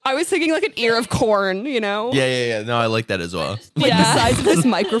I was thinking like an ear of corn, you know? Yeah. No, I like that as well. Like the size of this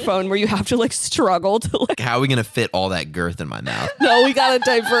microphone where you have to like struggle to like. How are we going to fit all that girth in my mouth? No, we gotta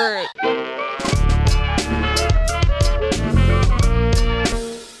divert.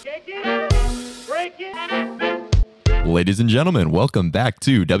 Ladies and gentlemen, welcome back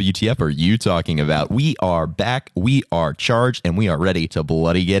to WTF Are You Talking About? We are back, we are charged, and we are ready to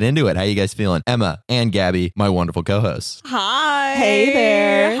bloody get into it. How you guys feeling? Emma and Gabbie, my wonderful co-hosts. Hi. Hey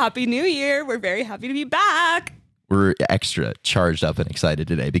there. Happy New Year. We're very happy to be back. We're extra charged up and excited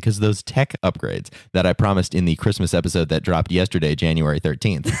today because those tech upgrades that I promised in the Christmas episode that dropped yesterday, January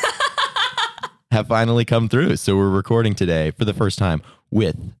 13th, have finally come through. So we're recording today for the first time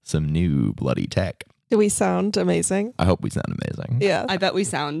with some new bloody tech. Do we sound amazing? I hope we sound amazing. Yeah. I bet we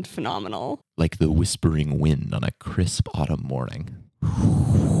sound phenomenal. Like the whispering wind on a crisp autumn morning.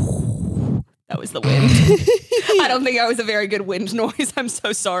 That was the wind. I don't think that was a very good wind noise. I'm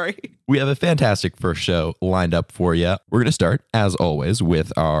so sorry. We have a fantastic first show lined up for you. We're going to start, as always,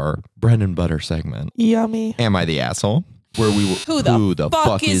 with our bread and butter segment. Yummy. Am I the Asshole? Where we will, Who the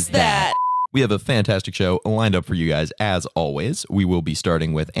fuck is that? We have a fantastic show lined up for you guys, as always. We will be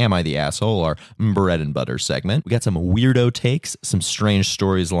starting with Am I the Asshole, our bread and butter segment. We got some weirdo takes, some strange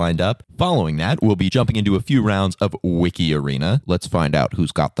stories lined up. Following that, we'll be jumping into a few rounds of Wiki Arena. Let's find out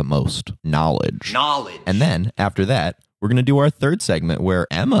who's got the most knowledge. And then, after that, we're going to do our third segment where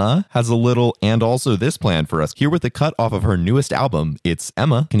Emma has a little and also this plan for us. Here with the cut off of her newest album, it's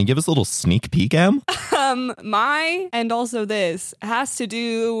Emma. Can you give us a little sneak peek, Em? My and also this has to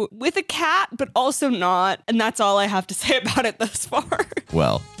do with a cat, but also not. And that's all I have to say about it thus far.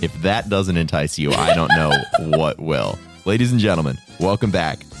 Well, if that doesn't entice you, I don't know what will. Ladies and gentlemen, welcome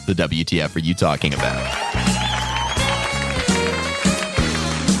back to WTF Are You Talking About?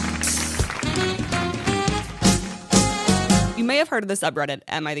 You may have heard of the subreddit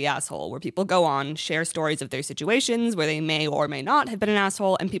Am I the Asshole, where people go on, share stories of their situations where they may or may not have been an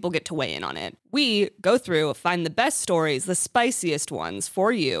asshole, and people get to weigh in on it. We go through, find the best stories, the spiciest ones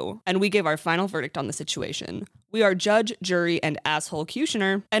for you, and we give our final verdict on the situation. We are judge, jury, and asshole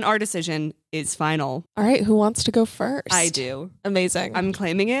cutioner, and our decision is final. All right, who wants to go first? I do. Amazing. I'm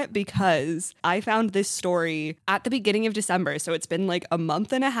claiming it because I found this story at the beginning of December, so it's been like a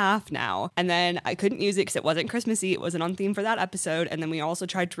month and a half now, and then I couldn't use it because it wasn't Christmassy, it wasn't on theme for that episode, and then we also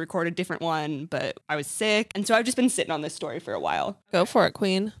tried to record a different one, but I was sick, and so I've just been sitting on this story for a while. Go for it,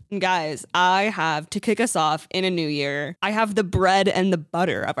 queen. And guys, I have, to kick us off in a new year, I have the bread and the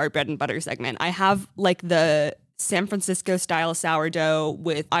butter of our bread and butter segment. I have like the San Francisco style sourdough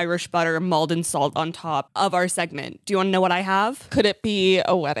with Irish butter, Malden salt on top of our segment. Do you want to know what I have? Could it be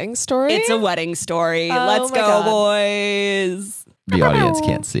a wedding story? It's a wedding story. Oh Let's my go, God. boys. The audience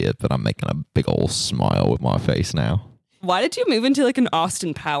can't see it, but I'm making a big old smile with my face now. Why did you move into like an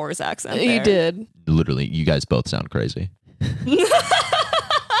Austin Powers accent there? You did. Literally, you guys both sound crazy.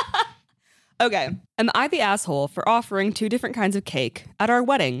 Okay. Am I the asshole for offering two different kinds of cake at our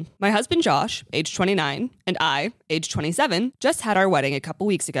wedding? My husband Josh, age 29, and I, age 27, just had our wedding a couple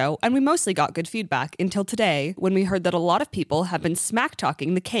weeks ago, and we mostly got good feedback until today when we heard that a lot of people have been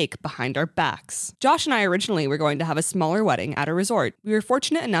smack-talking the cake behind our backs. Josh and I originally were going to have a smaller wedding at a resort. We were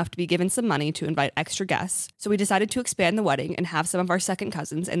fortunate enough to be given some money to invite extra guests, so we decided to expand the wedding and have some of our second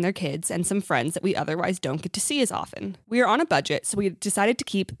cousins and their kids and some friends that we otherwise don't get to see as often. We are on a budget, so we decided to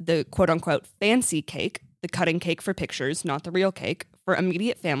keep the quote-unquote fancy cake, the cutting cake for pictures, not the real cake, for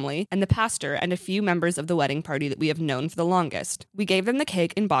immediate family, and the pastor and a few members of the wedding party that we have known for the longest. We gave them the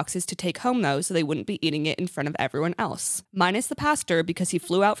cake in boxes to take home, though, so they wouldn't be eating it in front of everyone else. Minus the pastor, because he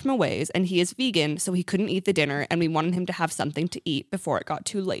flew out from a ways, and he is vegan, so he couldn't eat the dinner, and we wanted him to have something to eat before it got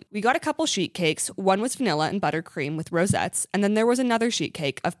too late. We got a couple sheet cakes. One was vanilla and buttercream with rosettes, and then there was another sheet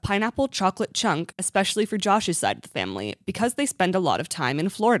cake of pineapple chocolate chunk, especially for Josh's side of the family, because they spend a lot of time in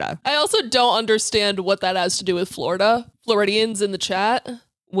Florida. I also don't understand what that has to do with Florida. Floridians in the chat.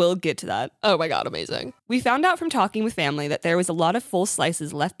 We'll get to that. Oh my God, amazing. We found out from talking with family that there was a lot of full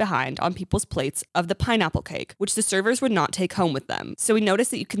slices left behind on people's plates of the pineapple cake, which the servers would not take home with them. So we noticed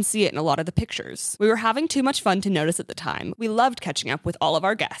that you can see it in a lot of the pictures. We were having too much fun to notice at the time. We loved catching up with all of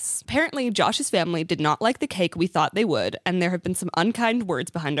our guests. Apparently, Josh's family did not like the cake we thought they would, and there have been some unkind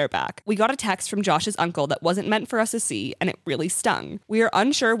words behind our back. We got a text from Josh's uncle that wasn't meant for us to see, and it really stung. We are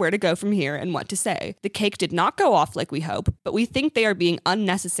unsure where to go from here and what to say. The cake did not go off like we hope, but we think they are being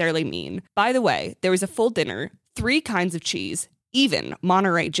unnecessarily mean. By the way, there was a full dinner, 3 kinds of cheese, even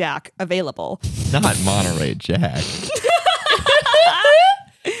Monterey Jack available. Not Monterey Jack.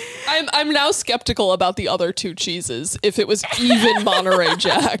 I I'm now skeptical about the other two cheeses. If it was even Monterey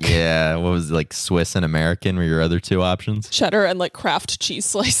Jack, Yeah, what was it, like Swiss and American were your other two options? cheddar and like Kraft cheese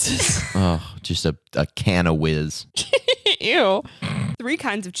slices. Oh, just a can of whiz. Ew. 3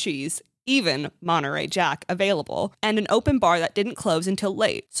 kinds of cheese, even Monterey Jack, available, and an open bar that didn't close until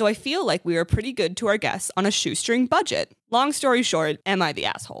late. So I feel like we were pretty good to our guests on a shoestring budget. Long story short, am I the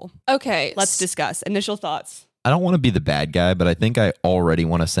asshole? Okay, Let's discuss. Initial thoughts. I don't want to be the bad guy, but I think I already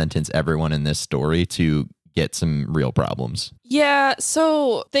want to sentence everyone in this story to get some real problems. Yeah,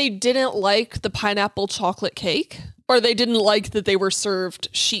 so they didn't like the pineapple chocolate cake? Or they didn't like that they were served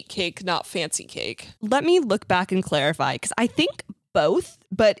sheet cake, not fancy cake? Let me look back and clarify, because I think both,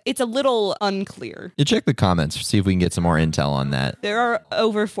 but it's a little unclear. You check the comments, see if we can get some more intel on that. There are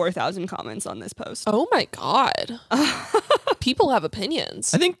over 4,000 comments on this post. Oh my God. People have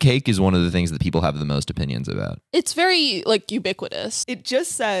opinions. I think cake is one of the things that people have the most opinions about. It's very like ubiquitous. It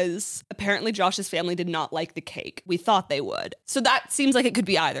just says, apparently Josh's family did not like the cake. We thought they would. So that seems like it could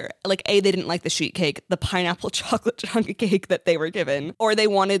be either. Like A, they didn't like the sheet cake, the pineapple chocolate chunk cake that they were given, or they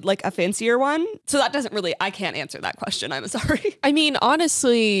wanted like a fancier one. So that doesn't really, I can't answer that question. I'm sorry. I mean,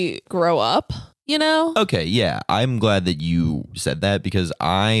 honestly, grow up, you know? Okay, yeah, I'm glad that you said that because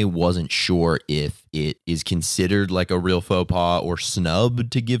I wasn't sure if it is considered like a real faux pas or snub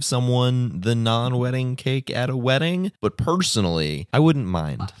to give someone the non-wedding cake at a wedding. But personally, I wouldn't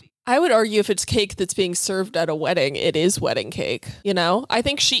mind. I would argue if it's cake that's being served at a wedding, it is wedding cake, you know? I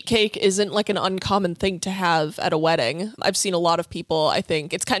think sheet cake isn't like an uncommon thing to have at a wedding. I've seen a lot of people, I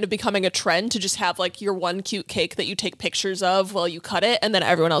think it's kind of becoming a trend to just have like your one cute cake that you take pictures of while you cut it, and then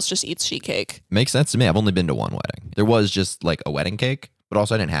everyone else just eats sheet cake. Makes sense to me. I've only been to one wedding. There was just like a wedding cake, but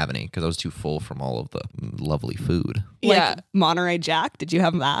also I didn't have any because I was too full from all of the lovely food. Yeah. Like Monterey Jack, did you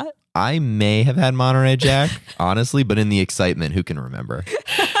have that? I may have had Monterey Jack, honestly, but in the excitement, who can remember?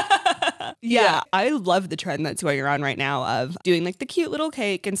 Yeah, I love the trend that's going around right now of doing like the cute little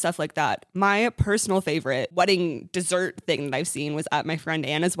cake and stuff like that. My personal favorite wedding dessert thing that I've seen was at my friend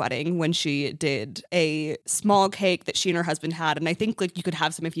Anna's wedding when she did a small cake that she and her husband had. And I think like you could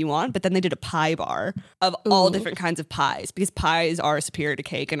have some if you want, but then they did a pie bar of all different kinds of pies because pies are superior to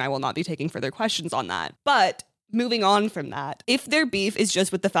cake and I will not be taking further questions on that. But moving on from that, if their beef is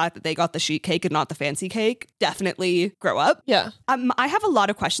just with the fact that they got the sheet cake and not the fancy cake, definitely grow up. Yeah. I have a lot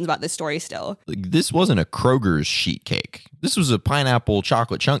of questions about this story still. Like, this wasn't a Kroger's sheet cake. This was a pineapple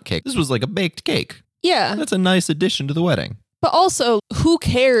chocolate chunk cake. This was like a baked cake. Yeah. That's a nice addition to the wedding. But also, who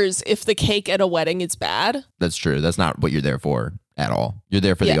cares if the cake at a wedding is bad? That's true. That's not what you're there for at all. You're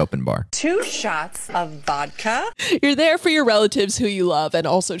there for the open bar. 2 shots of vodka. You're there for your relatives who you love and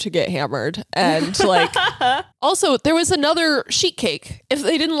also to get hammered. And like, also, there was another sheet cake. If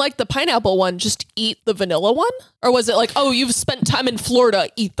they didn't like the pineapple one, just eat the vanilla one? Or was it like, oh, you've spent time in Florida,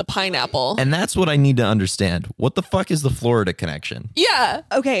 eat the pineapple? And that's what I need to understand. What the fuck is the Florida connection? Yeah.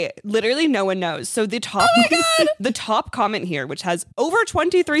 Okay, literally no one knows. So the top the top comment here, which has over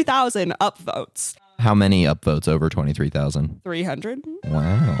 23,000 upvotes. How many upvotes over 23,000? 300.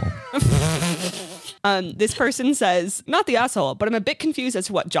 Wow. This person says, not the asshole, but I'm a bit confused as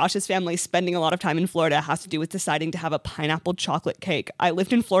to what Josh's family spending a lot of time in Florida has to do with deciding to have a pineapple chocolate cake. I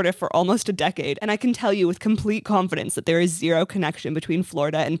lived in Florida for almost a decade, and I can tell you with complete confidence that there is zero connection between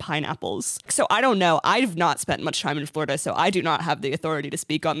Florida and pineapples. So I don't know. I've not spent much time in Florida, so I do not have the authority to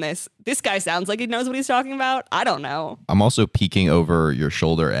speak on this. This guy sounds like he knows what he's talking about. I don't know. I'm also peeking over your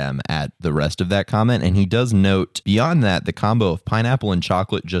shoulder, Em, at the rest of that comment, and he does note, beyond that, the combo of pineapple and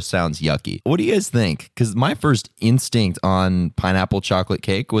chocolate just sounds yucky. What do you guys think? Because my first instinct on pineapple chocolate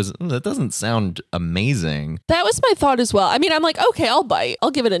cake was, that doesn't sound amazing. That was my thought as well. I mean, I'm like, okay, I'll bite. I'll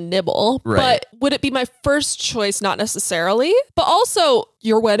give it a nibble. Right. But would it be my first choice? Not necessarily. But also,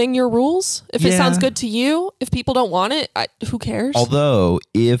 your wedding, your rules. If it sounds good to you, if people don't want it, who cares? Although,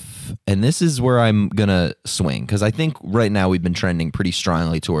 and this is where I'm going to swing, because I think right now we've been trending pretty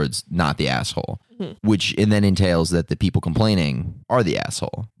strongly towards not the asshole, which and then entails that the people complaining are the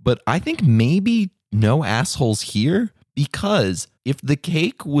asshole. But I think maybe no assholes here, because if the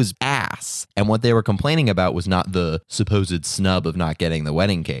cake was ass and what they were complaining about was not the supposed snub of not getting the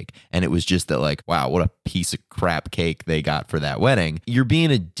wedding cake, and it was just that like, wow, what a piece of crap cake they got for that wedding, you're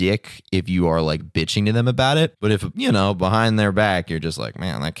being a dick if you are like bitching to them about it. But if, you know, behind their back, you're just like,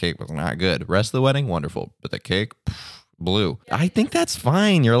 man, that cake was not good. Rest of the wedding, wonderful. But the cake, blue. I think that's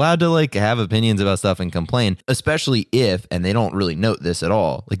fine. You're allowed to like have opinions about stuff and complain, especially if, and they don't really note this at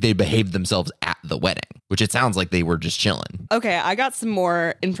all, like they behaved themselves at the wedding, which it sounds like they were just chilling. Okay, I got some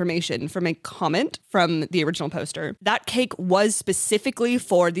more information from a comment from the original poster. That cake was specifically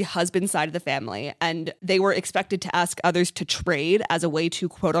for the husband's side of the family, and they were expected to ask others to trade as a way to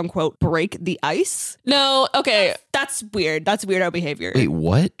quote unquote break the ice. No, okay. That's weird. That's weirdo behavior. Wait,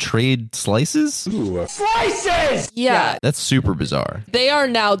 what? Trade slices? Yeah. That's super bizarre. They are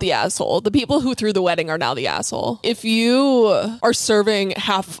now the asshole. The people who threw the wedding are now the asshole. If you are serving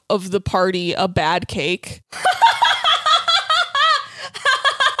half of the party a bad cake.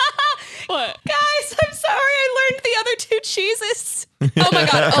 What? Guys, I'm sorry. I learned the other two cheeses. Oh my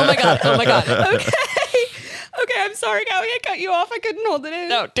God. Oh my God. Oh my God. Okay, I'm sorry, Gabbie. I cut you off. I couldn't hold it in.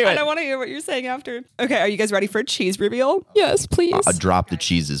 No, do I it. don't want to hear what you're saying after. Okay, are you guys ready for a cheese reveal? Yes, please. Drop the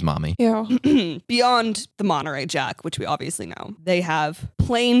cheeses, mommy. Yeah. Beyond the Monterey Jack, which we obviously know, they have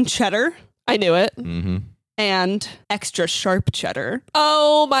plain cheddar I knew it. Mm-hmm. and extra sharp cheddar.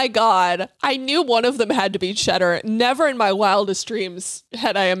 Oh my God. I knew one of them had to be cheddar. Never in my wildest dreams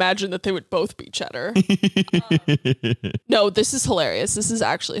had I imagined that they would both be cheddar. No, this is hilarious. This is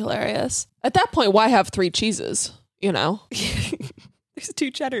actually hilarious. At that point, why have 3 cheeses? You know? There's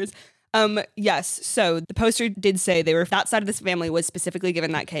 2 cheddars. Yes. So the poster did say that side of this family was specifically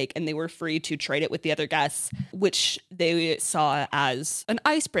given that cake and they were free to trade it with the other guests, which they saw as an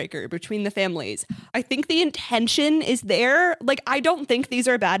icebreaker between the families. I think the intention is there. Like, I don't think these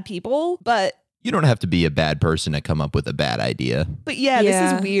are bad people, but You don't have to be a bad person to come up with a bad idea. yeah,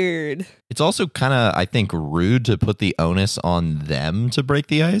 this is weird. It's also kind of, I think, rude to put the onus on them to break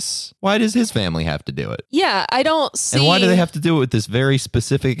the ice. Why does his family have to do it? Yeah, I don't see. And why do they have to do it with this very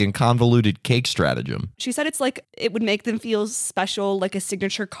specific and convoluted cake stratagem? She said it's like it would make them feel special, like a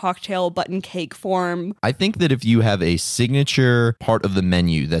signature cocktail button cake form. I think that if you have a signature part of the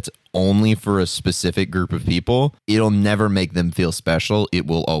menu that's only for a specific group of people, it'll never make them feel special. It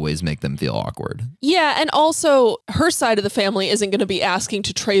will always make them feel awkward. Yeah, and also her side of the family isn't going to be asking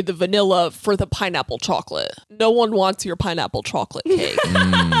to trade the vanilla for the pineapple chocolate. No one wants your pineapple chocolate cake.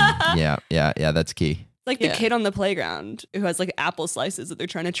 Yeah, that's key. Like the kid on the playground who has like apple slices that they're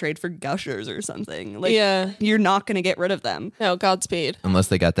trying to trade for gushers or something. Like, you're not going to get rid of them. No, Godspeed. Unless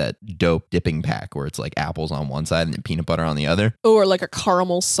they got that dope dipping pack where it's like apples on one side and then peanut butter on the other. Or like a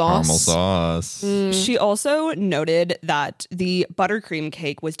caramel sauce. Caramel sauce. She also noted that the buttercream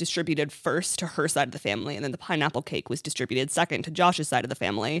cake was distributed first to her side of the family, and then the pineapple cake was distributed second to Josh's side of the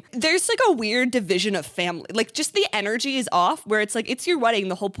family. There's like a weird division of family. Like, just the energy is off where it's like, it's your wedding.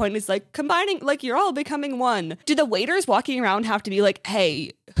 The whole point is like combining, like you're all becoming one. Do the waiters walking around have to be like, hey,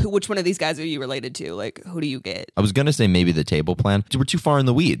 which one of these guys are you related to? Like, who do you get? I was going to say maybe the table plan. We're too far in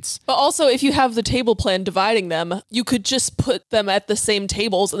the weeds. But also, if you have the table plan dividing them, you could just put them at the same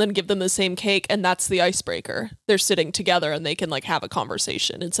tables and then give them the same cake, and that's the icebreaker. They're sitting together and they can like have a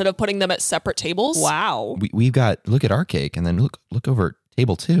conversation instead of putting them at separate tables. Wow. We've got, look at our cake, and then look over at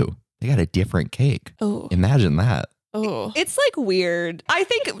table 2. They got a different cake. Oh. Imagine that. Oh. It's like weird. I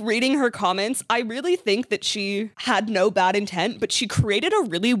think reading her comments, I really think that she had no bad intent, but she created a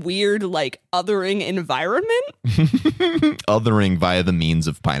really weird, like, othering environment. Othering via the means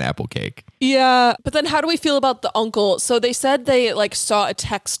of pineapple cake. Yeah, but then how do we feel about the uncle? So they said they like saw a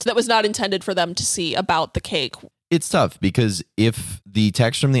text that was not intended for them to see about the cake. It's tough because if the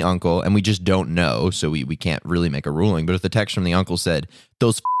text from the uncle, and we just don't know, so we can't really make a ruling, but if the text from the uncle said,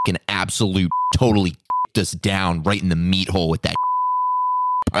 those fucking absolute totally us down right in the meat hole with that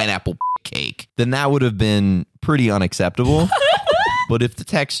pineapple cake, then that would have been pretty unacceptable. But if the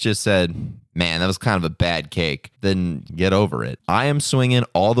text just said, man, that was kind of a bad cake, then get over it. I am swinging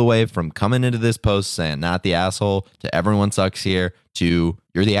all the way from coming into this post saying not the asshole to everyone sucks here to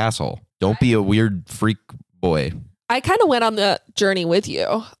you're the asshole. Don't be a weird freak boy. I kind of went on the journey with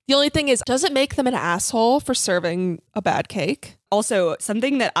you. The only thing is, does it make them an asshole for serving a bad cake? Also,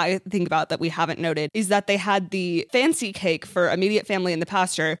 something that I think about that we haven't noted is that they had the fancy cake for immediate family in the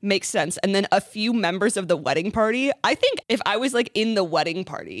pasture. Makes sense. And then a few members of the wedding party. I think if I was like in the wedding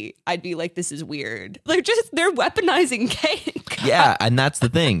party, I'd be like, this is weird. Like, just they're weaponizing cake. Yeah, and that's the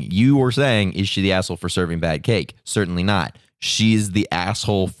thing. You were saying, is she the asshole for serving bad cake? Certainly not. She's the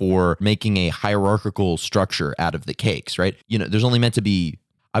asshole for making a hierarchical structure out of the cakes, right? You know, there's only meant to be,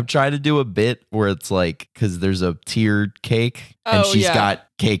 I've tried to do a bit where it's like, because there's a tiered cake and she's got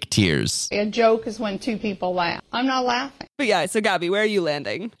cake tiers. A joke is when 2 people laugh. I'm not laughing. But yeah, so Gabbie, where are you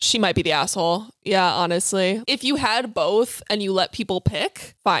landing? She might be the asshole. Yeah, honestly. If you had both and you let people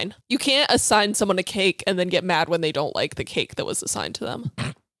pick, fine. You can't assign someone a cake and then get mad when they don't like the cake that was assigned to them.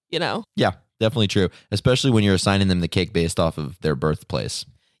 You know? Yeah. Definitely true, especially when you're assigning them the cake based off of their birthplace.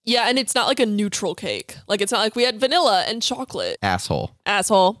 Yeah, and it's not like a neutral cake. Like, it's not like we had vanilla and chocolate. Asshole.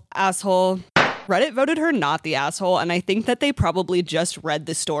 Asshole. Reddit voted her not the asshole, and I think that they probably just read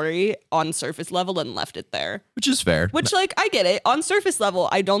the story on surface level and left it there. Which is fair. Which, like, I get it. On surface level,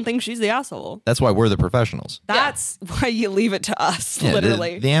 I don't think she's the asshole. That's why we're the professionals. That's why you leave it to us, Yeah,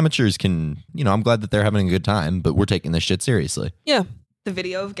 literally. The amateurs can, I'm glad that they're having a good time, but we're taking this shit seriously. Yeah. The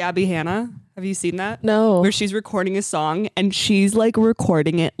video of Gabbie Hannah, have you seen that? No. Where she's recording a song and she's like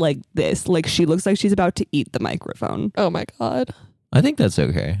recording it like this. Like she looks like she's about to eat the microphone. Oh my God. I think that's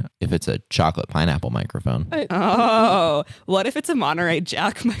okay if it's a chocolate pineapple microphone. Oh, what if it's a Monterey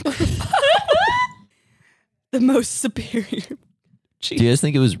Jack microphone? The most superior. Do you guys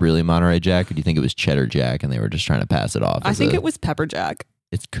think it was really Monterey Jack, or do you think it was Cheddar Jack and they were just trying to pass it off? I think it was Pepper Jack.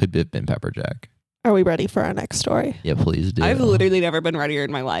 It could have been Pepper Jack. Are we ready for our next story? Yeah, please do. I've literally never been readier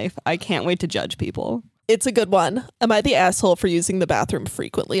in my life. I can't wait to judge people. It's a good one. Am I the asshole for using the bathroom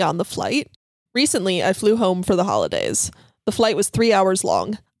frequently on the flight? Recently, I flew home for the holidays. The flight was 3 hours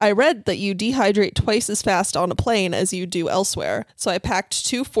long. I read that you dehydrate twice as fast on a plane as you do elsewhere, so I packed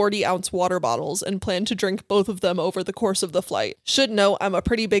 2 40-ounce water bottles and planned to drink both of them over the course of the flight. Should know I'm a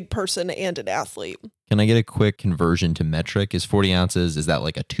pretty big person and an athlete. Can I get a quick conversion to metric? Is 40 ounces, is that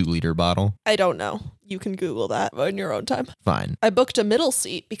like a 2-liter bottle? I don't know. You can Google that in your own time. Fine. I booked a middle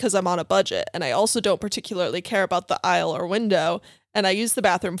seat because I'm on a budget, and I also don't particularly care about the aisle or window, and I used the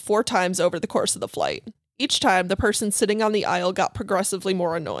bathroom 4 times over the course of the flight. Each time, the person sitting on the aisle got progressively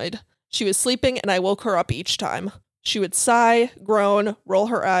more annoyed. She was sleeping, and I woke her up each time. She would sigh, groan, roll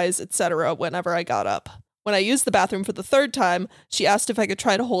her eyes, etc. whenever I got up. When I used the bathroom for the 3rd time, she asked if I could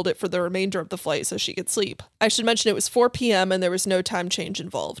try to hold it for the remainder of the flight so she could sleep. I should mention it was 4 p.m. and there was no time change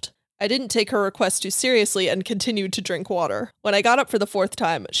involved. I didn't take her request too seriously and continued to drink water. When I got up for the 4th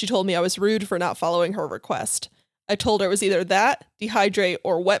time, she told me I was rude for not following her request. I told her it was either that, dehydrate,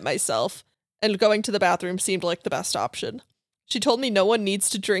 or wet myself, and going to the bathroom seemed like the best option. She told me no one needs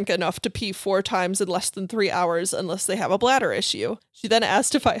to drink enough to pee 4 times in less than 3 hours unless they have a bladder issue. She then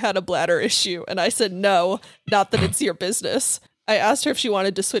asked if I had a bladder issue, and I said no, not that it's your business. I asked her if she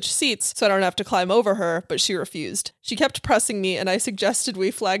wanted to switch seats so I don't have to climb over her, but she refused. She kept pressing me, and I suggested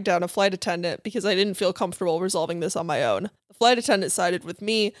we flag down a flight attendant because I didn't feel comfortable resolving this on my own. The flight attendant sided with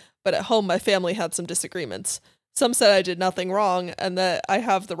me, but at home my family had some disagreements. Some said I did nothing wrong and that I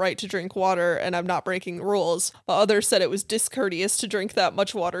have the right to drink water and I'm not breaking rules, while others said it was discourteous to drink that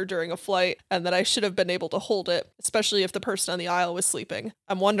much water during a flight and that I should have been able to hold it, especially if the person on the aisle was sleeping.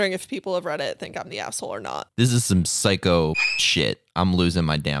 I'm wondering if people of Reddit think I'm the asshole or not. This is some psycho shit. I'm losing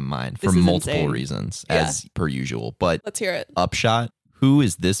my damn mind for This is multiple insane. reasons, Yeah. as per usual. But Let's hear it. upshot, who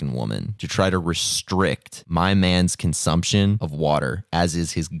is this woman to try to restrict my man's consumption of water, as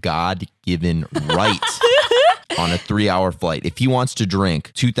is his God-given right on a 3-hour flight? If he wants to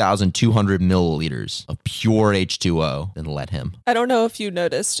drink 2,200 milliliters of pure H2O, then let him. I don't know if you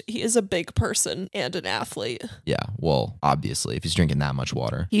noticed, he is a big person and an athlete. Yeah, well, obviously, if he's drinking that much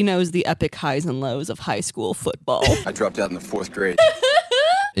water. He knows the epic highs and lows of high school football. I dropped out in the 4th grade.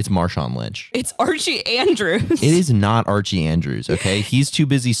 It's Marshawn Lynch. It's Archie Andrews. It is not Archie Andrews, okay? He's too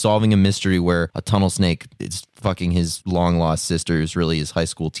busy solving a mystery where a tunnel snake is fucking his long-lost sister, who's really his high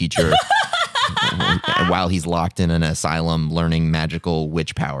school teacher, while he's locked in an asylum learning magical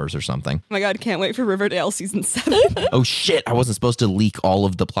witch powers or something. Oh my God, can't wait for Riverdale season 7. Oh, shit. I wasn't supposed to leak all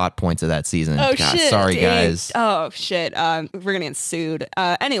of the plot points of that season. Oh, God, shit. sorry, Dang. guys. Oh, shit. We're going to get sued.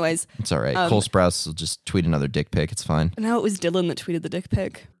 Anyways, It's all right. Cole Sprouse will just tweet another dick pic. It's fine. no, it was Dylan that tweeted the dick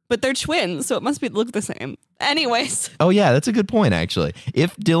pic. But they're twins, so it must look the same. Anyways, Oh, yeah, that's a good point, actually.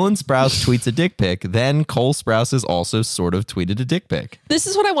 If Dylan Sprouse tweets a dick pic, then Cole Sprouse has also sort of tweeted a dick pic. This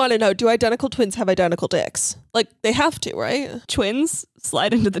is what I want to know. Do identical twins have identical dicks? Like, they have to, right? twins,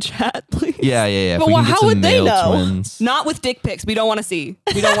 slide into the chat, please. Yeah. If But we can get how some would they male know? twins, Not with dick pics. We don't want to see.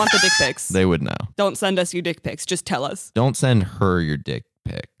 We don't want the dick pics. they would know. Don't send us your dick pics. Just tell us. Don't send her your dick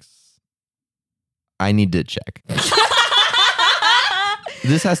pics. I need to check.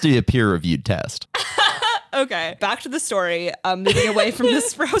 This has to be a peer-reviewed test, Okay, back to the story. Moving away from the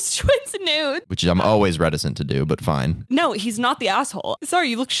Sprouse twins nude. which I'm always reticent to do, but fine. No, he's not the asshole. Sorry,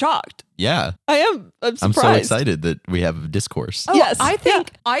 you look shocked. Yeah, I'm I'm surprised. so excited that we have a discourse. Oh, Yes.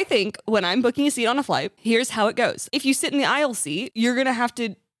 I think when I'm booking a seat on a flight, here's how it goes. If you sit in the aisle seat, you're gonna have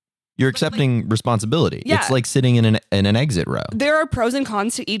to. You're accepting responsibility. Yeah. It's like sitting in an exit row. There are pros and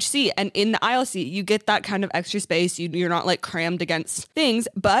cons to each seat, and in the aisle seat, you get that kind of extra space. You're not like crammed against things.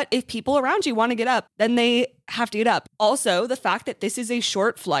 But if people around you want to get up, then they have to get up. Also, the fact that this is a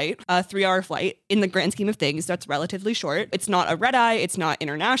short flight, a 3-hour flight, in the grand scheme of things, that's relatively short. It's not a red eye. It's not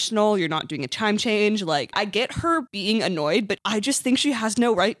international. You're not doing a time change. Like, I get her being annoyed, but I just think she has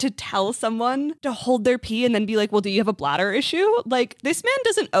no right to tell someone to hold their pee and then be like, well, do you have a bladder issue? Like, this man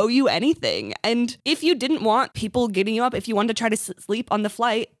doesn't owe you anything. And if you didn't want people getting you up, if you wanted to try to sleep on the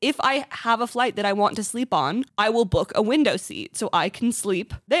flight, if I have a flight that I want to sleep on, I will book a window seat so I can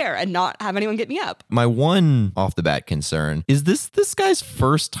sleep there and not have anyone get me up. My one off the bat concern is this guy's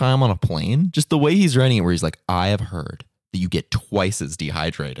first time on a plane. Just the way he's writing it, where he's like, I have heard that you get twice as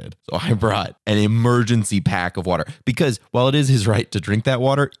dehydrated. So I brought an emergency pack of water because while it is his right to drink that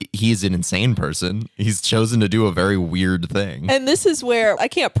water, he is an insane person. He's chosen to do a very weird thing. And this is where I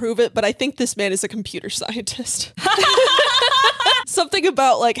can't prove it, but I think this man is a computer scientist. Something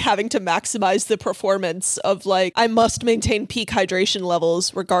about like having to maximize the performance of like, I must maintain peak hydration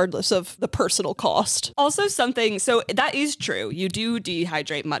levels regardless of the personal cost. Also something, so that is true. You do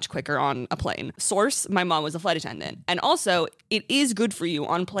dehydrate much quicker on a plane. Source, my mom was a flight attendant. And also, it is good for you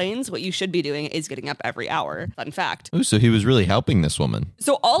on planes. What you should be doing is getting up every hour. Fun fact. Oh, so he was really helping this woman.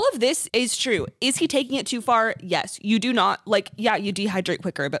 So all of this is true. Is he taking it too far? Yes. You do not, like, yeah, you dehydrate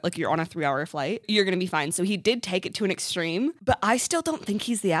quicker, but like you're on a 3-hour flight, you're going to be fine. So he did take it to an extreme, but I still don't think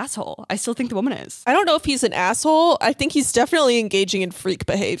he's the asshole. I still think the woman is. I don't know if he's an asshole. I think he's definitely engaging in freak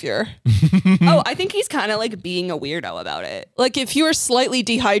behavior. Oh, I think he's kind of like being a weirdo about it. Like if you are slightly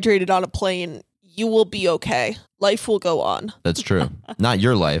dehydrated on a plane, you will be okay. Life will go on. That's true. Not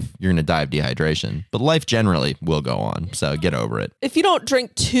your life. You're going to die of dehydration. But life generally will go on. So get over it. If you don't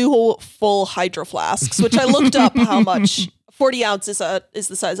drink 2 full hydro flasks, which I looked up how much, 40 ounces is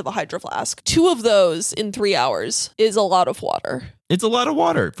the size of a hydro flask. 2 of those in 3 hours is a lot of water. It's a lot of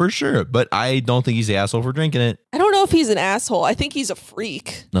water, for sure. But I don't think he's the asshole for drinking it. I don't know if he's an asshole. I think he's a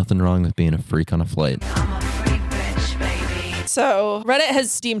freak. Nothing wrong with being a freak on a flight. So Reddit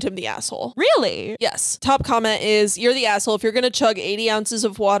has deemed him the asshole. Really? Yes. Top comment is, you're the asshole. If you're going to chug 80 ounces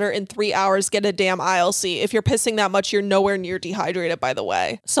of water in 3 hours, get a damn aisle seat. If you're pissing that much, you're nowhere near dehydrated, by the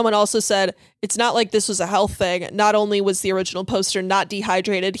way. Someone also said, it's not like this was a health thing. Not only was the original poster not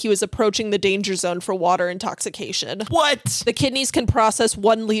dehydrated, he was approaching the danger zone for water intoxication. What? The kidneys can process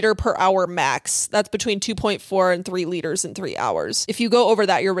 1 liter per hour max. That's between 2.4 and 3 liters in 3 hours. If you go over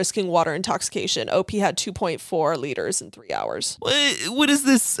that, you're risking water intoxication. OP had 2.4 liters in 3 hours. What is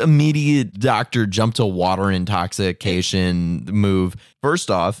this immediate doctor jump to water intoxication move?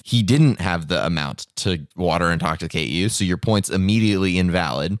 First off, he didn't have the amount to water intoxicate you, so your point's immediately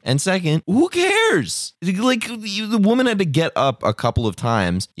invalid. And second, who cares? Like, the woman had to get up a couple of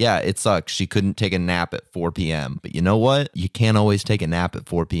times. Yeah, it sucks. She couldn't take a nap at 4 p.m. But you know what? You can't always take a nap at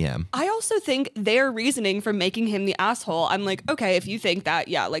 4 p.m. I also think their reasoning for making him the asshole, I'm like, okay, if you think that,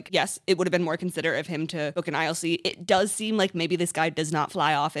 yeah, like, yes, it would have been more considerate of him to book an aisle seat. It does seem like maybe this guy does not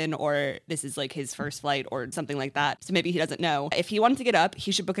fly often, or this is like his first flight or something like that. So maybe he doesn't know. If he wanted to get up,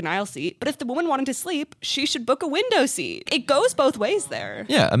 he should book an aisle seat. But if the woman wanted to sleep, she should book a window seat. It goes both ways there.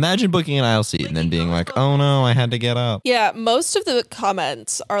 Yeah, imagine booking an aisle seat and then being like, oh no, I had to get up. Yeah, most of the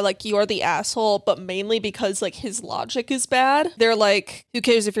comments are like, you're the asshole, but mainly because like his logic is bad. They're like, who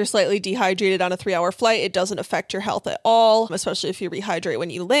cares if you're slightly dehydrated on a 3-hour flight? It doesn't affect your health at all, especially if you rehydrate when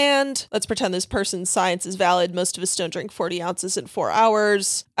you land. Let's pretend this person's science is valid. Most of us don't drink 40 ounces in 4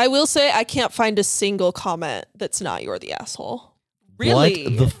 hours. I will say I can't find a single comment that's not you're the asshole. Really?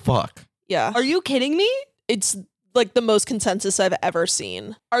 What the fuck? Yeah. Are you kidding me? It's like the most consensus I've ever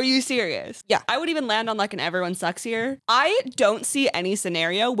seen. Are you serious? Yeah. I would even land on like an everyone sucks here. I don't see any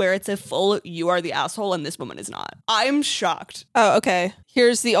scenario where it's a full you are the asshole and this woman is not. I'm shocked. Oh, okay.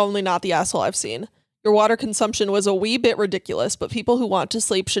 Here's the only not the asshole I've seen. Your water consumption was a wee bit ridiculous, but people who want to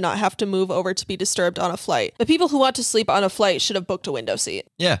sleep should not have to move over to be disturbed on a flight. The people who want to sleep on a flight should have booked a window seat.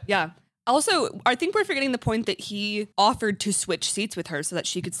 Yeah. Yeah. Also, I think we're forgetting the point that he offered to switch seats with her so that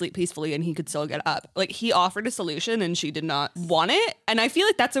she could sleep peacefully and he could still get up. Like, he offered a solution and she did not want it. And I feel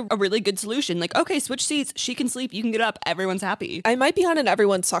like that's a really good solution. Like, okay, switch seats. She can sleep. You can get up. Everyone's happy. I might be on an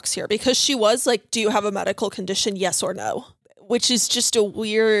everyone sucks here because she was like, do you have a medical condition? Yes or no? Which is just a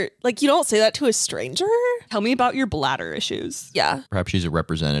weird, like, you don't say that to a stranger. Tell me about your bladder issues. Yeah. Perhaps she's a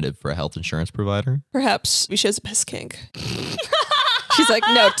representative for a health insurance provider. Perhaps she has a piss kink. She's like,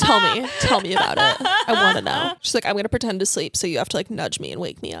 no, tell me about it. I want to know. She's like, I'm going to pretend to sleep. So you have to like nudge me and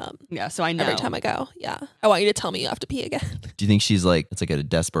wake me up. Yeah, so I know. Every time I go. Yeah. I want you to tell me you have to pee again. Do you think she's like, it's like a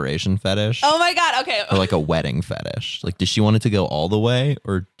desperation fetish? Oh my God. Okay. Or like a wedding fetish? Like, does she want it to go all the way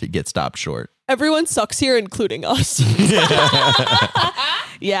or to get stopped short? Everyone sucks here, including us.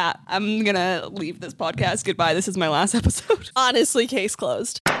 Yeah, I'm going to leave this podcast. Goodbye. This is my last episode. Honestly, case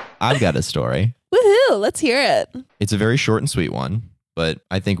closed. I've got a story. Woohoo! Let's hear it. It's a very short and sweet one, but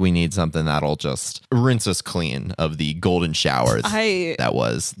I think we need something that'll just rinse us clean of the golden showers that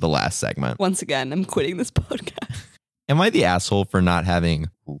was the last segment. Once again, I'm quitting this podcast. Am I the asshole for not having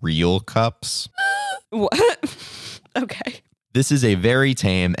real cups? What? Okay. This is a very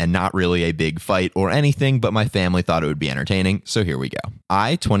tame and not really a big fight or anything, but my family thought it would be entertaining, so here we go.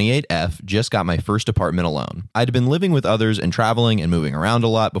 I, 28F, just got my first apartment alone. I'd been living with others and traveling and moving around a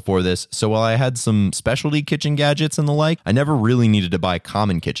lot before this, so while I had some specialty kitchen gadgets and the like, I never really needed to buy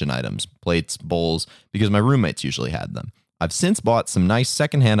common kitchen items, plates, bowls, because my roommates usually had them. I've since bought some nice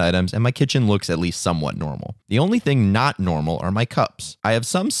secondhand items and my kitchen looks at least somewhat normal. The only thing not normal are my cups. I have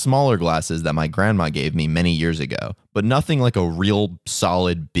some smaller glasses that my grandma gave me many years ago, but nothing like a real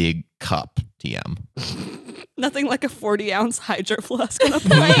solid big cup, TM. Nothing like a 40-ounce hydro flask on a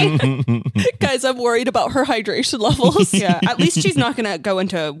plate. Guys, I'm worried about her hydration levels. Yeah, at least she's not going to go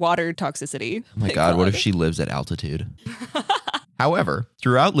into water toxicity. Oh my God, what if she lives at altitude? However,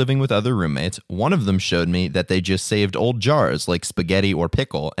 throughout living with other roommates, one of them showed me that they just saved old jars like spaghetti or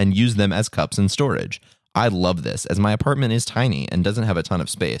pickle and used them as cups in storage. I love this as my apartment is tiny and doesn't have a ton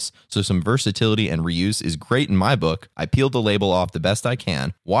of space, so some versatility and reuse is great in my book. I peel the label off the best I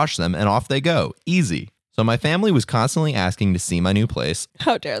can, wash them, and off they go. Easy. So my family was constantly asking to see my new place.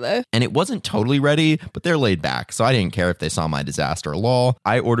 How dare they? And it wasn't totally ready, but they're laid back, so I didn't care if they saw my disaster. Lol.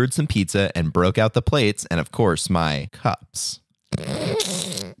 I ordered some pizza and broke out the plates and, of course, my cups.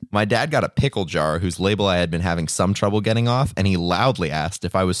 My dad got a pickle jar whose label I had been having some trouble getting off, and he loudly asked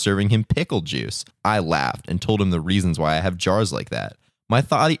if I was serving him pickle juice. I laughed and told him the reasons why I have jars like that. My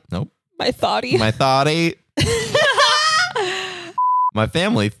family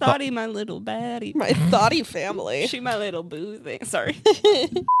Thoughty, my little baddie. My thoughty family. She my little boo thing. Sorry.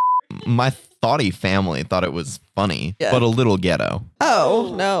 My thoughty family thought it was funny, Yeah. but a little ghetto.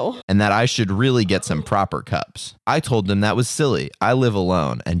 Oh, no. And that I should really get some proper cups. I told them that was silly. I live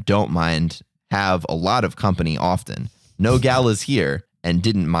alone and don't mind have a lot of company often. No gal is here and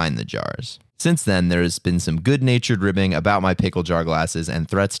didn't mind the jars. Since then, there has been some good-natured ribbing about my pickle jar glasses and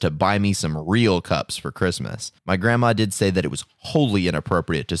threats to buy me some real cups for Christmas. My grandma did say that it was wholly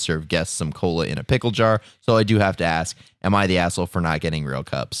inappropriate to serve guests some cola in a pickle jar, so I do have to ask, am I the asshole for not getting real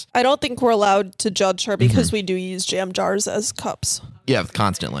cups? I don't think we're allowed to judge her because we do use jam jars as cups. Yeah,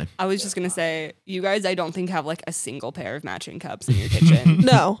 constantly. I was just going to say, you guys, I don't think have like a single pair of matching cups in your kitchen.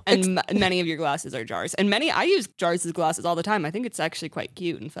 No. And many of your glasses are jars. And I use jars as glasses all the time. I think it's actually quite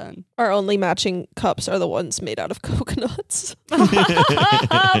cute and fun. Our only matching cups are the ones made out of coconuts.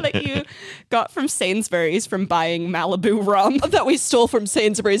 That you got from Sainsbury's from buying Malibu rum. That we stole from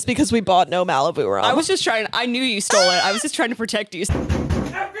Sainsbury's because we bought no Malibu rum. I knew you stole it. I was just trying to protect you.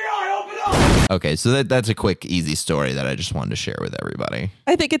 Okay, so that's a quick, easy story that I just wanted to share with everybody.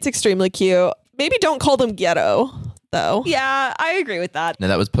 I think it's extremely cute. Maybe don't call them ghetto, though. Yeah, I agree with that. Now,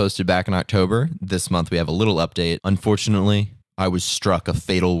 that was posted back in October. This month, we have a little update. Unfortunately, I was struck a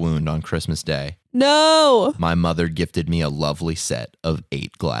fatal wound on Christmas Day. No. My mother gifted me a lovely set of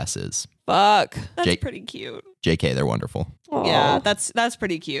 8 glasses. Fuck. That's pretty cute. JK, they're wonderful. Aww. Yeah, that's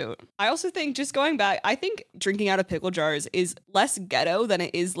pretty cute. I also think, just going back, I think drinking out of pickle jars is less ghetto than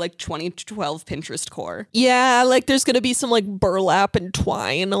it is like 2012 Pinterest core. Yeah, like there's gonna be some like burlap and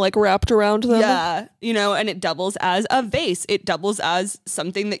twine like wrapped around them. Yeah, and it doubles as a vase. It doubles as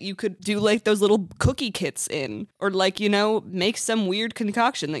something that you could do like those little cookie kits in, or like, make some weird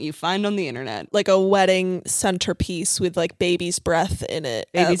concoction that you find on the internet. Like a wedding centerpiece with like baby's breath in it.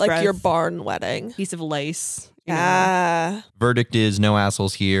 Baby's like breath. your barn wedding. Piece of lace. Ah. Verdict is no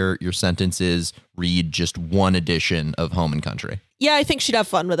assholes here. Your sentence is read just one edition of Home and Country. Yeah, I think she'd have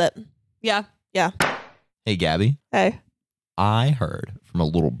fun with it. Yeah. Yeah. Hey, Gabbie. Hey. I heard from a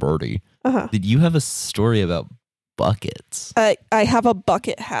little birdie Uh-huh. that you have a story about buckets. I have a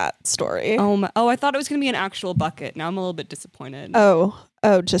bucket hat story. Oh, I thought it was going to be an actual bucket. Now I'm a little bit disappointed. Oh,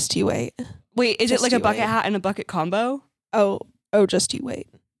 just you wait. Wait, is just it like a you bucket wait. hat and a bucket combo? Oh, just you wait.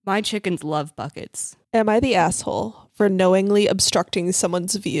 My chickens love buckets. Am I the asshole for knowingly obstructing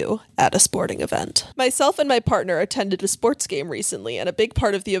someone's view at a sporting event? Myself and my partner attended a sports game recently, and a big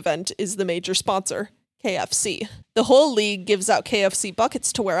part of the event is the major sponsor, KFC. The whole league gives out KFC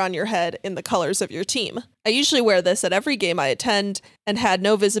buckets to wear on your head in the colors of your team. I usually wear this at every game I attend and had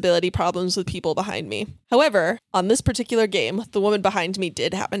no visibility problems with people behind me. However, on this particular game, the woman behind me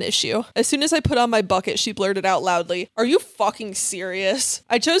did have an issue. As soon as I put on my bucket, she blurted out loudly, "Are you fucking serious?"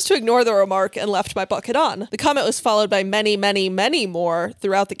 I chose to ignore the remark and left my bucket on. The comment was followed by many, many, many more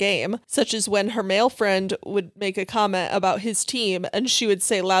throughout the game, such as when her male friend would make a comment about his team and she would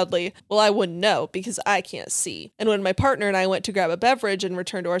say loudly, "Well, I wouldn't know because I can't see." And when my partner and I went to grab a beverage and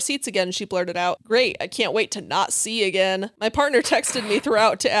return to our seats again, she blurted out, "Great, I can't wait to not see again." My partner texted me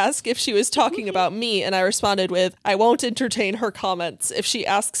throughout to ask if she was talking about me, and I responded with, "I won't entertain her comments. If she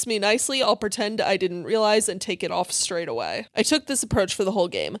asks me nicely, I'll pretend I didn't realize and take it off straight away." I took this approach for the whole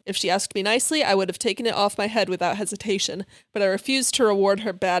game. If she asked me nicely, I would have taken it off my head without hesitation, but I refused to reward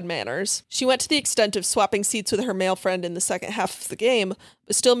her bad manners. She went to the extent of swapping seats with her male friend in the second half of the game,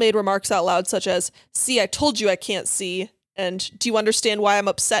 but still made remarks out loud such as, "See, I told you I can't see," and "Do you understand why I'm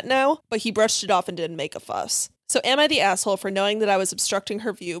upset now?" But he brushed it off and didn't make a fuss. So am I the asshole for knowing that I was obstructing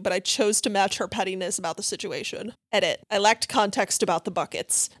her view, but I chose to match her pettiness about the situation? Edit. I lacked context about the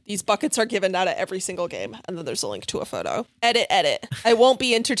buckets. These buckets are given out at every single game, and then there's a link to a photo. Edit. I won't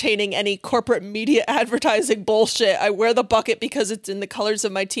be entertaining any corporate media advertising bullshit. I wear the bucket because it's in the colors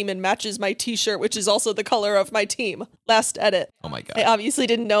of my team and matches my t-shirt, which is also the color of my team. Last edit. Oh my God. I obviously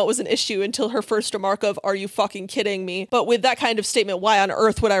didn't know it was an issue until her first remark of, "Are you fucking kidding me?" But with that kind of statement, why on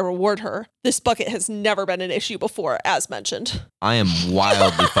earth would I reward her? This bucket has never been an issue before, as mentioned. I am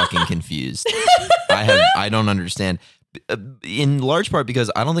wildly fucking confused. I don't understand. In large part because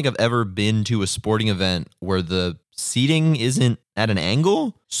I don't think I've ever been to a sporting event where the seating isn't at an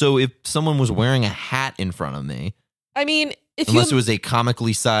angle. So if someone was wearing a hat in front of me, I mean, unless it was a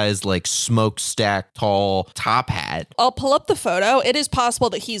comically sized, like, smokestack tall top hat. I'll pull up the photo. It is possible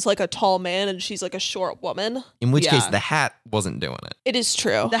that he's like a tall man and she's like a short woman. In which Yeah. case, the hat wasn't doing it. It is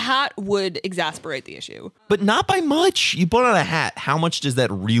true. The hat would exasperate the issue. But not by much. You put on a hat, how much does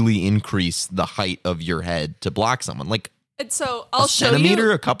that really increase the height of your head to block someone? Like And so a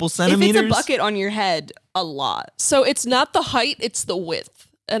centimeter, a couple centimeters? If it's a bucket on your head, a lot. So it's not the height, it's the width.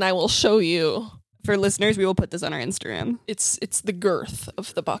 And I will show you. For listeners, we will put this on our Instagram. It's the girth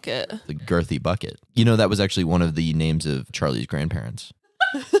of the bucket. The girthy bucket. You know, that was actually one of the names of Charlie's grandparents.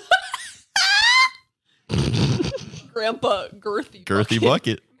 Grandpa Girthy. Girthy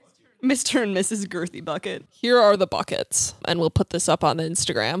bucket. Mr. and Mrs. Girthy Bucket. Here are the buckets. And we'll put this up on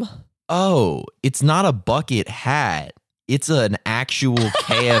Instagram. Oh, it's not a bucket hat. It's an actual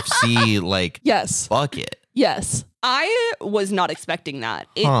KFC, like, Yes. bucket. Yes. I was not expecting that.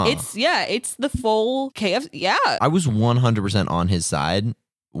 Huh. It's the full KFC. Yeah. I was 100% on his side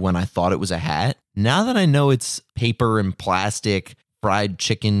when I thought it was a hat. Now that I know it's paper and plastic fried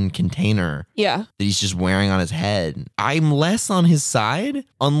chicken container Yeah. that he's just wearing on his head, I'm less on his side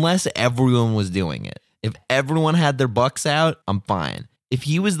unless everyone was doing it. If everyone had their bucks out, I'm fine. If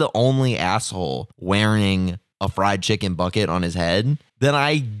he was the only asshole wearing a fried chicken bucket on his head, then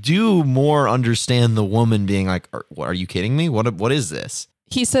I do more understand the woman being like, are you kidding me? What is this?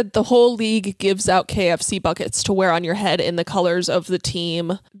 He said the whole league gives out KFC buckets to wear on your head in the colors of the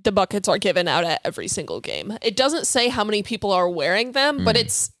team. The buckets are given out at every single game. It doesn't say how many people are wearing them, but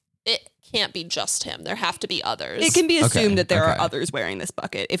it can't be just him. There have to be others. It can be assumed that there are okay. others wearing this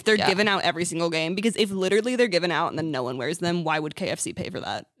bucket. If they're given out every single game, because if literally they're given out and then no one wears them, why would KFC pay for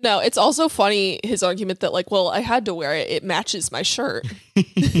that? No, it's also funny, his argument that, like, well, I had to wear it. It matches my shirt.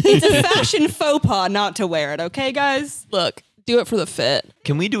 It's a fashion faux pas not to wear it, okay, guys? Look, do it for the fit.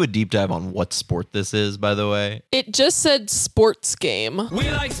 Can we do a deep dive on what sport this is, by the way? It just said sports game. We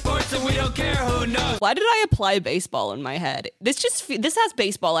like sports and we don't care who knows. Why did I apply baseball in my head? This has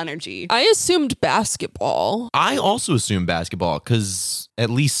baseball energy. I assumed basketball. I also assume basketball because at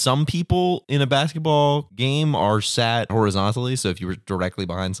least some people in a basketball game are sat horizontally. So if you were directly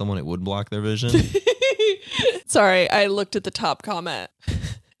behind someone, it would block their vision. Sorry, I looked at the top comment.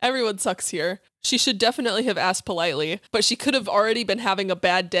 Everyone sucks here. She should definitely have asked politely, but she could have already been having a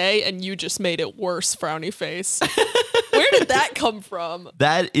bad day and you just made it worse, frowny face. Where did that come from?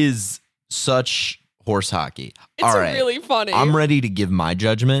 That is such horse hockey. It's All right. really funny. I'm ready to give my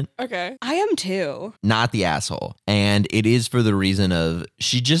judgment. Okay. I am too. Not the asshole. And it is for the reason of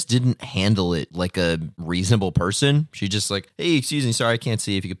she just didn't handle it like a reasonable person. She just like, hey, excuse me, sorry, I can't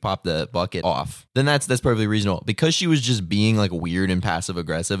see if you could pop the bucket off. Then that's perfectly reasonable. Because she was just being like weird and passive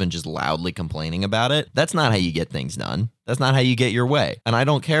aggressive and just loudly complaining about it. That's not how you get things done. That's not how you get your way. And I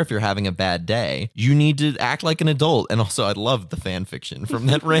don't care if you're having a bad day. You need to act like an adult. And also, I love the fan fiction from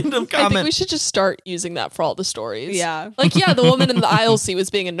that random I comment. think we should just start using that for all the stories. Yeah. Like, yeah, the woman in the aisle seat was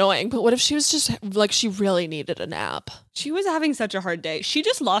being annoying, but what if she was just like, she really needed a nap? She was having such a hard day. She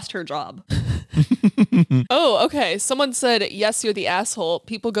just lost her job. Oh, okay. Someone said, yes, you're the asshole.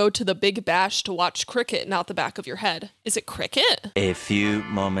 People go to the Big Bash to watch cricket, not the back of your head. Is it cricket? A few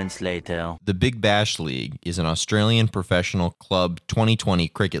moments later. The Big Bash League is an Australian professional club 2020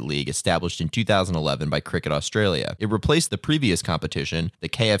 cricket league established in 2011 by Cricket Australia. It replaced the previous competition, the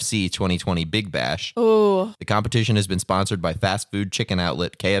KFC 2020 Big Bash. Oh. The competition has been sponsored by fast food chicken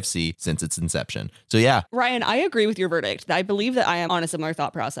outlet KFC since its inception. So yeah. Ryan, I agree with your verdict. I believe that I am on a similar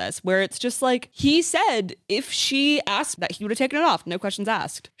thought process where it's just like, he said if she asked that, he would have taken it off. No questions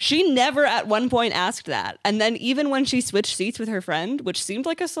asked. She never at one point asked that. And then even when she switched seats with her friend, which seemed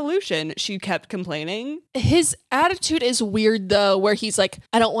like a solution, she kept complaining. His attitude is weird, though, where he's like,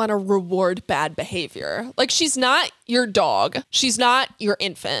 I don't want to reward bad behavior. Like, she's not your dog. She's not your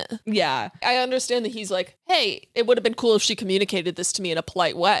infant. Yeah. I understand that he's like, hey, it would have been cool if she communicated this to me in a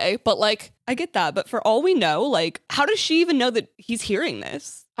polite way, but like, I get that. But for all we know, like, how does she even know that he's hearing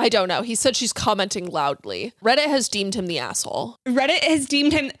this? I don't know. He said she's commenting loudly. Reddit has deemed him the asshole. Reddit has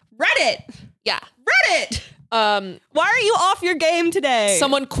deemed him Reddit. Yeah. Reddit. Why are you off your game today?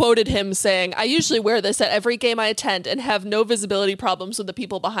 Someone quoted him saying, I usually wear this at every game I attend and have no visibility problems with the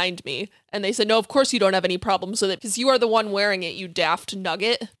people behind me. And they said, no, of course you don't have any problems with it because you are the one wearing it, you daft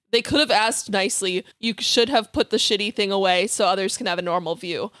nugget. They could have asked nicely, you should have put the shitty thing away so others can have a normal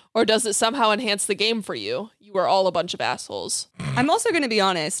view. Or does it somehow enhance the game for you? You are all a bunch of assholes. I'm also going to be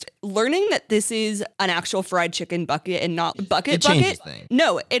honest, learning that this is an actual fried chicken bucket and not bucket. changes things.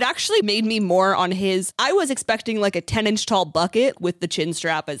 No, it actually made me more on his. I was expecting like a 10-inch tall bucket with the chin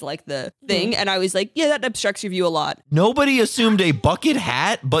strap as like the thing. And I was like, yeah, that obstructs your view a lot. Nobody assumed a bucket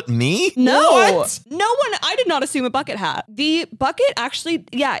hat but me? No, What? no one. I did not assume a bucket hat. The bucket actually,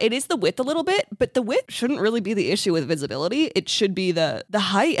 yeah, it is the width a little bit, but the width shouldn't really be the issue with visibility. It should be the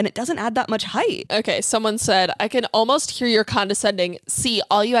height, and it doesn't add that much height. Okay, someone said, I can almost hear your condescending. See,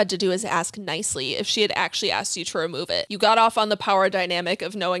 all you had to do is ask nicely if she had actually asked you to remove it. You got off on the power dynamic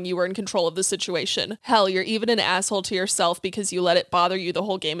of knowing you were in control of the situation. Hell, you're even an asshole to yourself because you let it bother you the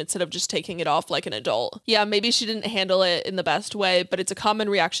whole game instead of just taking it off like an adult. Yeah, maybe she didn't handle it in the best way, but it's a common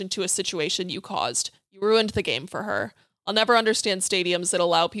reaction to a situation you caused. You ruined the game for her. I'll never understand stadiums that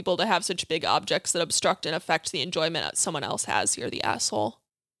allow people to have such big objects that obstruct and affect the enjoyment that someone else has. You're the asshole.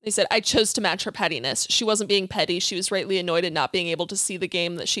 They said, I chose to match her pettiness. She wasn't being petty. She was rightly annoyed at not being able to see the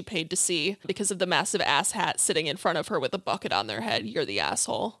game that she paid to see because of the massive ass hat sitting in front of her with a bucket on their head. You're the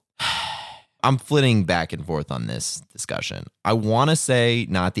asshole. I'm flitting back and forth on this discussion. I want to say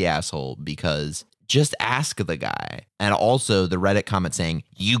not the asshole because just ask the guy. And also the Reddit comment saying,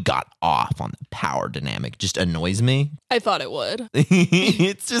 you got off on the power dynamic just annoys me. I thought it would.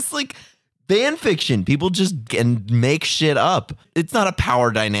 It's just like fan fiction. People just can make shit up. It's not a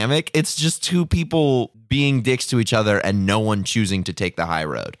power dynamic. It's just two people being dicks to each other and no one choosing to take the high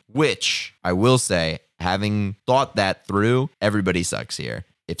road, which I will say, having thought that through, everybody sucks here.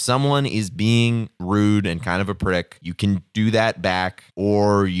 If someone is being rude and kind of a prick, you can do that back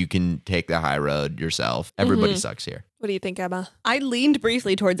or you can take the high road yourself. Everybody sucks here. What do you think, Emma? I leaned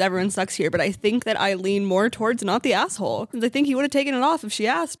briefly towards everyone sucks here, but I think that I lean more towards not the asshole because I think he would have taken it off if she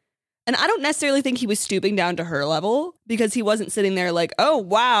asked. And I don't necessarily think he was stooping down to her level because he wasn't sitting there like, oh,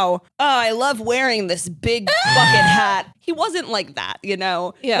 wow. Oh, I love wearing this big bucket hat. He wasn't like that, you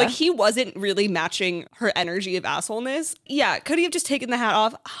know? Yeah. Like he wasn't really matching her energy of assholeness. Yeah. Could he have just taken the hat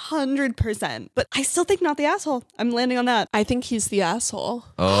off? 100%. But I still think not the asshole. I'm landing on that. I think he's the asshole.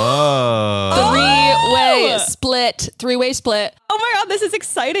 Oh. Three-way split. Oh my God, this is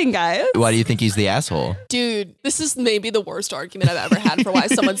exciting, guys. Why do you think he's the asshole? Dude, this is maybe the worst argument I've ever had for why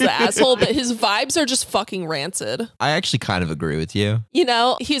someone's the asshole, but his vibes are just fucking rancid. I actually kind of agree with you. You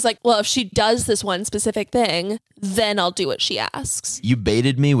know, he's like, well, if she does this one specific thing, then I'll do what she asks. You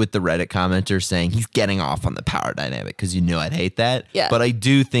baited me with the Reddit commenter saying he's getting off on the power dynamic because you knew I'd hate that. Yeah. But I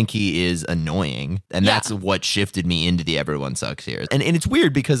do think he is annoying. And Yeah. that's what shifted me into the everyone sucks here. And it's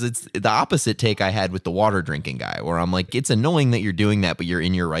weird because it's the opposite take I had with the water drinking guy where I'm like, it's annoying that you're doing that, but you're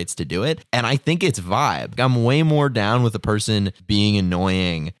in your rights to do it. And I think it's vibe. I'm way more down with a person being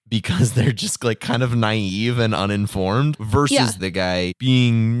annoying because they're just like kind of naive and uninformed versus the guy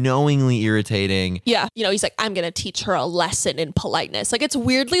being knowingly irritating. Yeah. You know, he's like, I'm going to teach her a lesson in politeness. Like, it's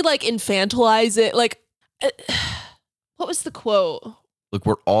weirdly like infantilize it. Like, what was the quote? Look,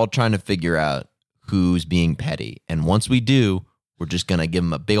 we're all trying to figure out who's being petty. And once we do, we're just going to give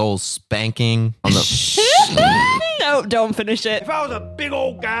him a big old spanking on the... No, don't finish it. If I was a big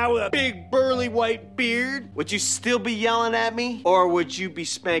old guy with a big burly white beard, would you still be yelling at me? Or would you be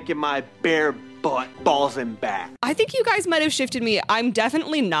spanking my bare butt, balls and back? I think you guys might have shifted me. I'm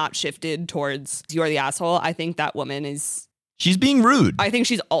definitely not shifted towards you're the asshole. I think that woman is She's being rude. I think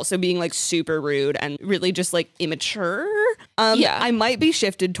she's also being like super rude and really just like immature. Yeah. I might be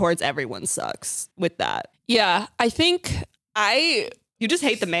shifted towards everyone sucks with that. Yeah, I think You just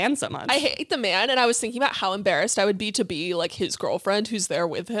hate the man so much. I hate the man, and I was thinking about how embarrassed I would be like his girlfriend who's there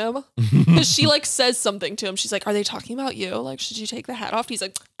with him. Because she like says something to him. She's like, are they talking about you? Like, should you take the hat off? He's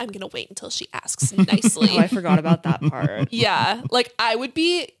like, I'm going to wait until she asks nicely. Oh, I forgot about that part. Yeah, like I would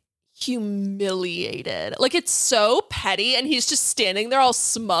be humiliated. Like it's so petty, and he's just standing there all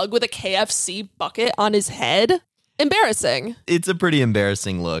smug with a KFC bucket on his head. Embarrassing. It's a pretty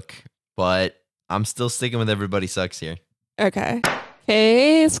embarrassing look, but I'm still sticking with everybody sucks here. Okay.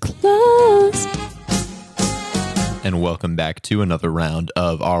 Case closed. And welcome back to another round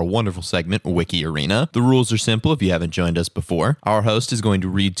of our wonderful segment, Wiki Arena. The rules are simple if you haven't joined us before. Our host is going to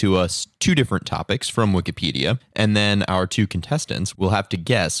read to us 2 different topics from Wikipedia, and then our 2 contestants will have to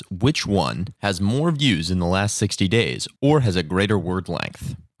guess which one has more views in the last 60 days or has a greater word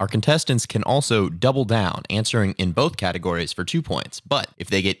length. Our contestants can also double down, answering in both categories for 2 points, but if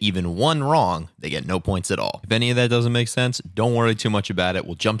they get even one wrong, they get no points at all. If any of that doesn't make sense, don't worry too much about it.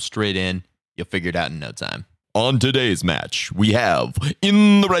 We'll jump straight in. You'll figure it out in no time. On today's match, we have,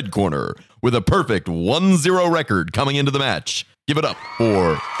 in the red corner, with a perfect 1-0 record coming into the match, give it up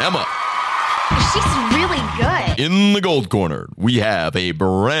for Emma. She's really good. In the gold corner, we have a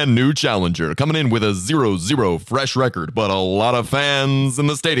brand new challenger coming in with a 0-0 fresh record, but a lot of fans in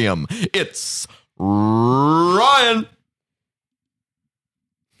the stadium. It's Ryan.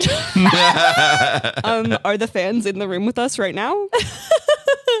 Are the fans in the room with us right now?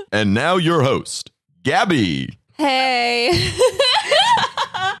 And now your host, Gabbie. Hey.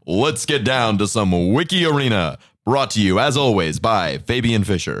 Let's get down to some Wiki Arena. Brought to you, as always, by Fabian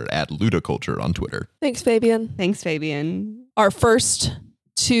Fisher at Ludoculture on Twitter. Thanks, Fabian. Thanks, Fabian. Our first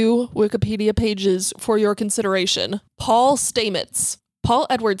 2 Wikipedia pages for your consideration. Paul Stamets. Paul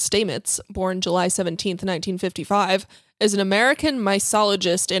Edward Stamets, born July 17th, 1955, is an American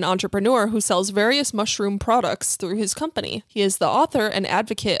mycologist and entrepreneur who sells various mushroom products through his company. He is the author and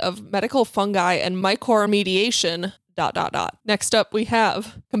advocate of medical fungi and mycoremediation. ... Next up, we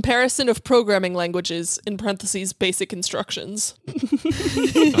have comparison of programming languages, in parentheses, basic instructions.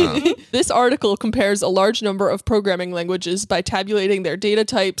 This article compares a large number of programming languages by tabulating their data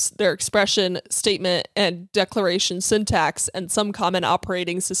types, their expression, statement, and declaration syntax, and some common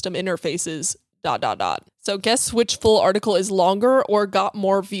operating system interfaces. ... So guess which full article is longer or got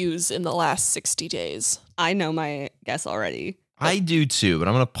more views in the last 60 days? I know my guess already. I do too, but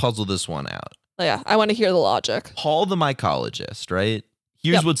I'm going to puzzle this one out. Yeah, I want to hear the logic. Paul the mycologist, right?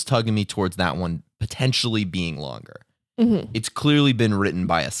 Here's what's tugging me towards that one potentially being longer. Mm-hmm. It's clearly been written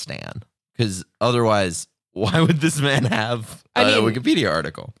by a stan, because otherwise, why would this man have a Wikipedia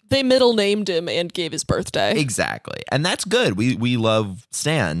article? They middle named him and gave his birthday. Exactly. And that's good. We love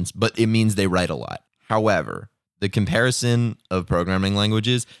stans, but it means they write a lot. However, the comparison of programming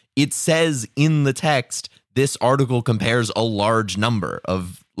languages, it says in the text, this article compares a large number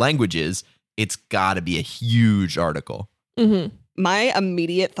of languages. It's got to be a huge article. Mm-hmm. My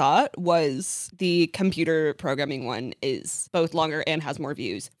immediate thought was the computer programming one is both longer and has more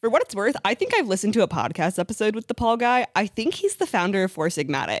views. For what it's worth, I think I've listened to a podcast episode with the Paul guy. I think he's the founder of Four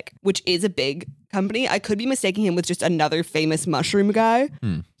Sigmatic, which is a big company. I could be mistaking him with just another famous mushroom guy,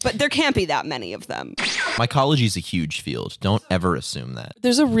 but there can't be that many of them. Mycology is a huge field. Don't ever assume that.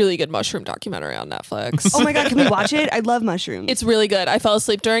 There's a really good mushroom documentary on Netflix. Oh my God, can we watch it? I love mushrooms. It's really good. I fell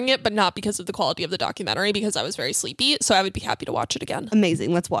asleep during it, but not because of the quality of the documentary, because I was very sleepy. So I would be happy to watch it again.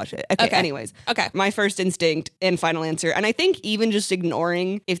 Amazing. Let's watch it. Okay. Anyways. Okay. My first instinct and final answer. And I think even just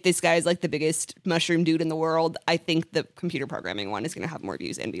ignoring if this guy is like the biggest mushroom dude in the world, I think the computer programming one is going to have more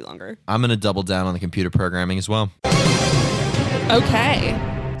views and be longer. I'm going to double down on the computer programming as well. Okay.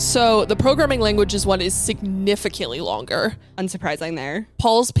 So the programming languages one is significantly longer. Unsurprising there.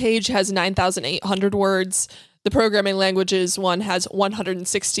 Paul's page has 9,800 words. The programming languages one has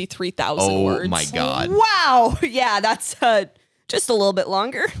 163,000 words. Oh my God. Wow. Yeah, that's just a little bit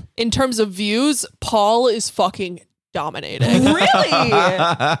longer. In terms of views, Paul is fucking dominating. Really?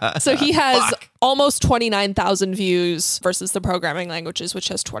 So he has almost 29,000 views versus the programming languages, which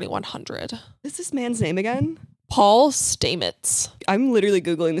has 2,100. What's this man's name again? Paul Stamets. I'm literally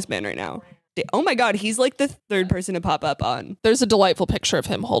Googling this man right now. Oh my God, he's like the third person to pop up on. There's a delightful picture of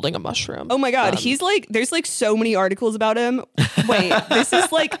him holding a mushroom. Oh my God, he's like, there's like so many articles about him. Wait, this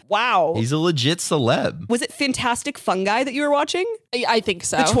is like, wow. He's a legit celeb. Was it Fantastic Fungi that you were watching? I think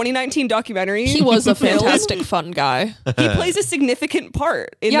so. The 2019 documentary? He was a fantastic fun guy. He plays a significant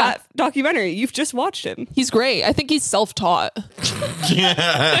part in that documentary. You've just watched him. He's great. I think he's self-taught.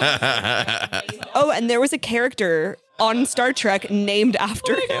 Oh, and there was a character on Star Trek named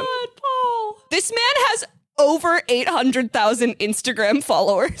after him. God, Paul. This man has over 800,000 Instagram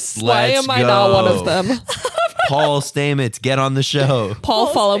followers. Why am I not one of them? Paul Stamets, get on the show. Paul,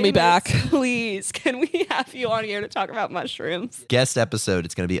 follow me Stamets, back. Please, can we have you on here to talk about mushrooms? Guest episode.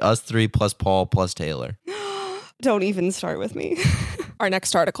 It's going to be us three plus Paul plus Taylor. Don't even start with me. Our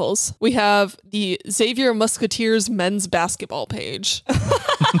next articles. We have the Xavier Musketeers men's basketball page.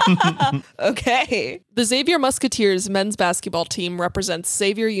 Okay. The Xavier Musketeers men's basketball team represents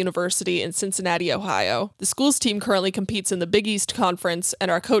Xavier University in Cincinnati, Ohio. The school's team currently competes in the Big East Conference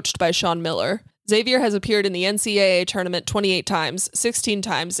and are coached by Sean Miller. Xavier has appeared in the NCAA tournament 28 times, 16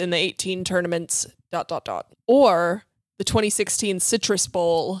 times in the 18 tournaments, ... or the 2016 Citrus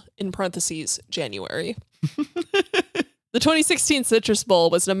Bowl, in parentheses, January. The 2016 Citrus Bowl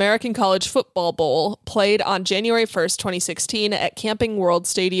was an American college football bowl played on January 1st, 2016 at Camping World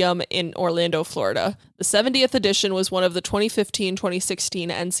Stadium in Orlando, Florida. The 70th edition was one of the 2015-2016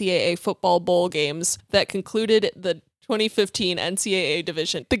 NCAA football bowl games that concluded the 2015 NCAA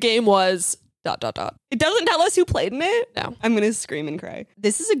division. The game was ... It doesn't tell us who played in it? No. I'm going to scream and cry.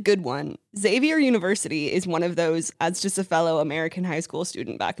 This is a good one. Xavier University is one of those, as just a fellow American high school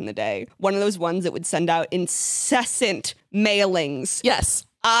student back in the day, one of those ones that would send out incessant mailings. Yes.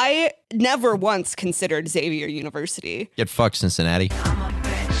 I never once considered Xavier University. Get fucked, Cincinnati.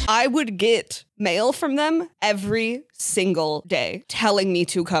 I would get mail from them every single day telling me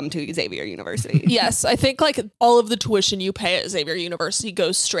to come to Xavier University. Yes, I think like all of the tuition you pay at Xavier University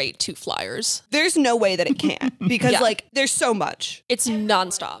goes straight to flyers. There's no way that it can't because like there's so much. It's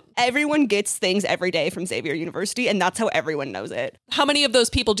nonstop. Everyone gets things every day from Xavier University and that's how everyone knows it. How many of those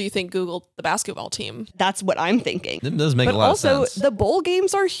people do you think Googled the basketball team? That's what I'm thinking. It does make a lot of sense. But also, the bowl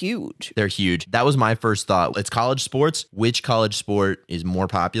games are huge. They're huge. That was my first thought. It's college sports. Which college sport is more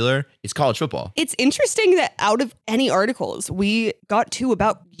popular? It's college football. It's interesting that out of any articles, we got two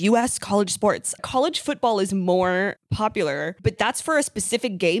about U.S. college sports. College football is more popular, but that's for a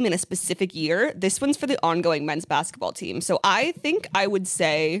specific game in a specific year. This one's for the ongoing men's basketball team. So I think I would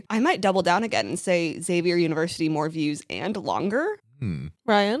say, I might double down again and say Xavier University more views and longer.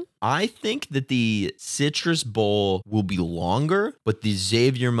 Ryan? I think that the Citrus Bowl will be longer, but the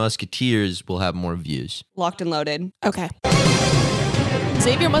Xavier Musketeers will have more views. Locked and loaded. Okay.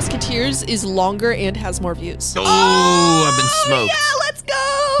 Xavier Musketeers is longer and has more views. Oh, I've been smoked. Yeah, let's go.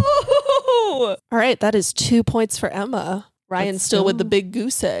 All right, that is 2 points for Emma. Ryan's Let's still go. with the big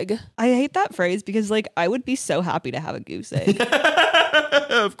goose egg. I hate that phrase because like I would be so happy to have a goose egg.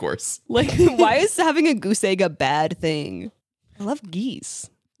 Of course. Like why is having a goose egg a bad thing? I love geese.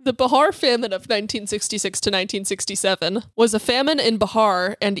 The Bihar famine of 1966 to 1967 was a famine in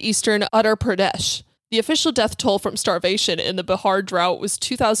Bihar and eastern Uttar Pradesh. The official death toll from starvation in the Bihar drought was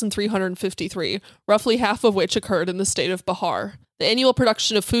 2,353, roughly half of which occurred in the state of Bihar. The annual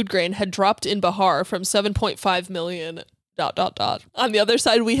production of food grain had dropped in Bihar from 7.5 million... On the other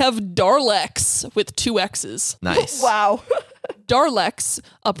side, we have Darlex with 2 X's. Nice. Wow. Darlex,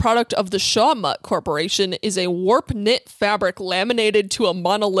 a product of the Shawmut Corporation, is a warp knit fabric laminated to a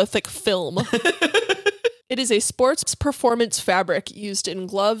monolithic film. It is a sports performance fabric used in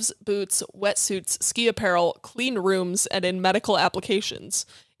gloves, boots, wetsuits, ski apparel, clean rooms, and in medical applications.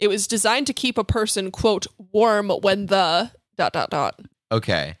 It was designed to keep a person, quote, warm when the...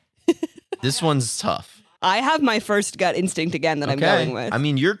 Okay. This one's tough. I have my first gut instinct again that I'm going with. I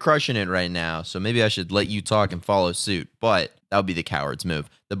mean, you're crushing it right now, so maybe I should let you talk and follow suit, but that would be the coward's move.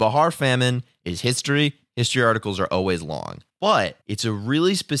 The Bihar famine is history. History articles are always long, but it's a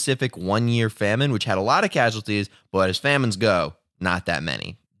really specific one-year famine, which had a lot of casualties, but as famines go, not that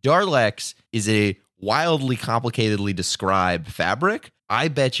many. Darlex is a wildly complicatedly described fabric. I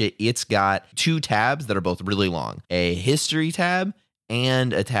bet you it's got 2 tabs that are both really long, a history tab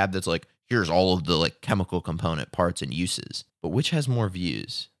and a tab that's like, here's all of the like chemical component parts and uses. But which has more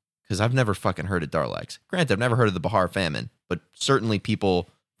views? Because I've never fucking heard of Darlex. Granted, I've never heard of the Bihar famine, but certainly people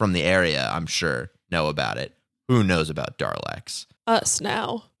from the area, I'm sure, know about it. Who knows about Darlex? Us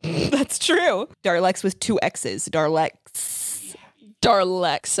now. That's true. Darlex with 2 X's. Darlex.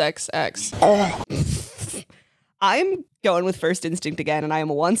 Darlex XX. I'm going with First Instinct again, and I am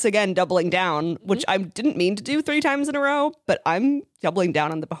once again doubling down, which I didn't mean to do 3 times in a row, but I'm doubling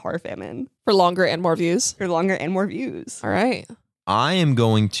down on the Bahar famine. For longer and more views. For longer and more views. All right. I am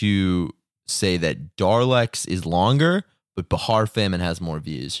going to say that Darlex is longer, but Bahar famine has more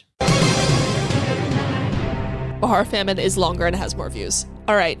views. Bahar famine is longer and has more views.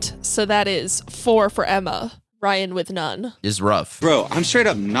 All right. So that is 4 for Emma. Ryan with none. It's rough. Bro, I'm straight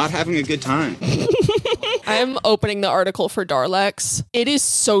up not having a good time. I'm opening the article for Darlex. It is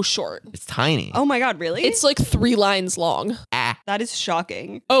so short. It's tiny. Oh my God, really? It's like 3 lines long. That is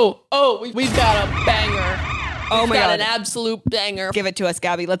shocking. We've got a banger. Oh my God. An absolute banger. Give it to us,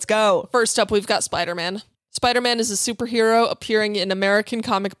 Gabbie. Let's go. First up, we've got Spider-Man. Spider-Man is a superhero appearing in American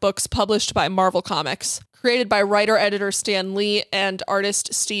comic books published by Marvel Comics. Created by writer-editor Stan Lee and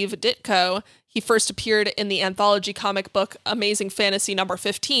artist Steve Ditko, he first appeared in the anthology comic book Amazing Fantasy number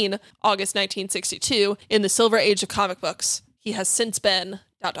 15, August 1962, in the Silver Age of comic books. He has since been... ...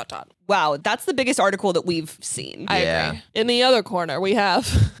 Wow, that's the biggest article that we've seen. I agree. In the other corner, we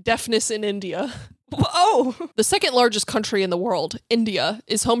have deafness in India. Oh! The second largest country in the world, India,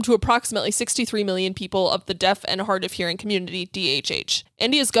 is home to approximately 63 million people of the deaf and hard of hearing community, DHH.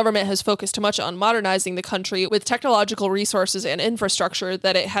 India's government has focused much on modernizing the country with technological resources and infrastructure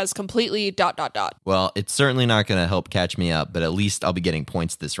that it has completely ... Well, it's certainly not going to help catch me up, but at least I'll be getting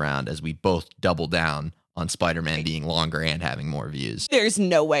points this round as we both double down on Spider-Man being longer and having more views. There's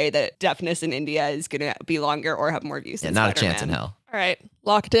no way that deafness in India is going to be longer or have more views than not Spider-Man. a chance in hell. All right,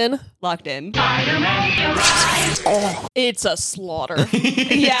 locked in? Locked in. It's a slaughter.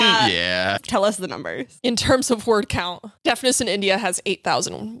 Yeah. Yeah. Tell us the numbers. In terms of word count, deafness in India has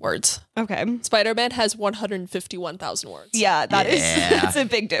 8,000 words. Okay. Spider-Man has 151,000 words. Yeah, that's a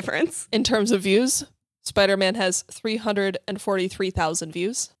big difference. In terms of views, Spider-Man has 343,000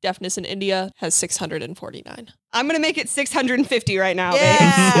 views. Deafness in India has 649. I'm going to make it 650 right now,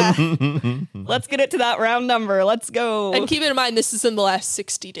 Yeah. babes. Let's get it to that round number. Let's go. And keep in mind, this is in the last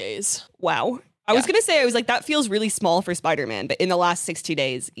 60 days. Wow. I was going to say, I was like, that feels really small for Spider-Man, but in the last 60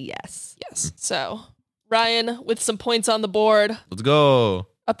 days, yes. Yes. So, Ryan with some points on the board. Let's go.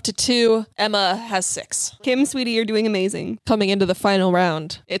 Up to 2. Emma has 6. Kim, sweetie, you're doing amazing. Coming into the final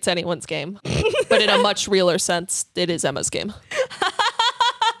round, it's anyone's game. But in a much realer sense, it is Emma's game.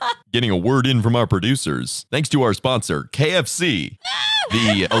 Getting a word in from our producers. Thanks to our sponsor, KFC.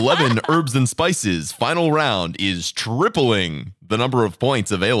 The 11 herbs and spices final round is tripling the number of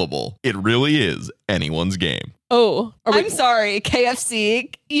points available. It really is anyone's game. Oh, I'm sorry,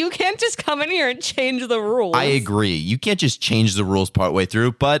 KFC. You can't just come in here and change the rules. I agree. You can't just change the rules partway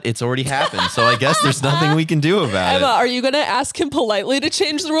through, but it's already happened. So I guess there's nothing we can do about Emma, it. are you going to ask him politely to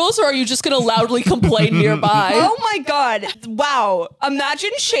change the rules, or are you just going to loudly complain nearby? Oh my God. Wow.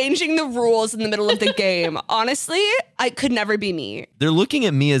 Imagine changing the rules in the middle of the game. Honestly, I could never be me. They're looking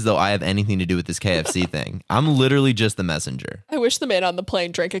at me as though I have anything to do with this KFC thing. I'm literally just the messenger. I wish the man on the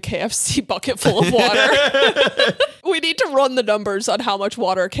plane drank a KFC bucket full of water. We need to run the numbers on how much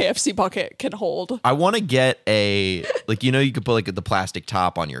water a KFC bucket can hold. I want to get a, like, you know, you could put like the plastic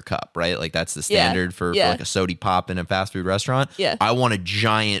top on your cup, right? Like that's the standard for like a sody pop in a fast food restaurant. Yeah. I want a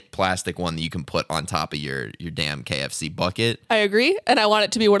giant plastic one that you can put on top of your damn KFC bucket. I agree. And I want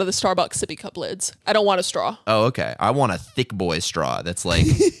it to be one of the Starbucks sippy cup lids. I don't want a straw. Oh, okay. I want a thick boy straw that's like,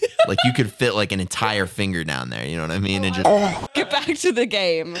 like you could fit like an entire finger down there. You know what I mean? And just Get back to the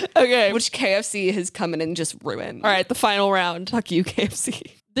game. Okay. Which KFC has come in and just ruined. All right, the final round. Fuck you,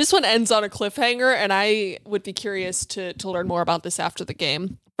 KFC. This one ends on a cliffhanger, and I would be curious to learn more about this after the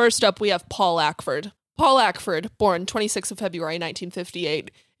game. First up, we have Paul Ackford. Paul Ackford, born 26th of February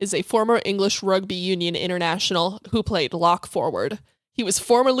 1958, is a former English rugby union international who played lock forward. He was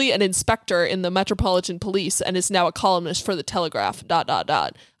formerly an inspector in the Metropolitan Police and is now a columnist for the Telegraph. ...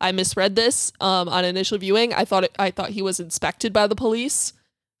 I misread this on initial viewing. I thought he was inspected by the police.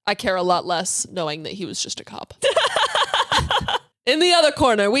 I care a lot less knowing that he was just a cop. In the other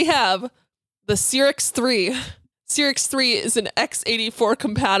corner, we have the Cyrix 3. Cyrix 3 is an x84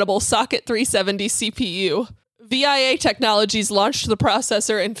 compatible socket 370 CPU. VIA Technologies launched the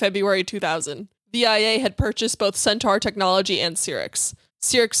processor in February 2000. VIA had purchased both Centaur Technology and Cyrix.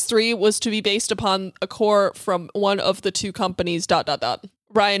 Cyrix 3 was to be based upon a core from one of the two companies. ...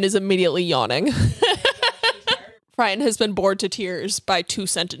 Ryan is immediately yawning. Ryan has been bored to tears by 2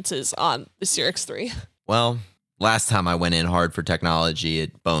 sentences on the Cyrix 3. well, last time I went in hard for technology,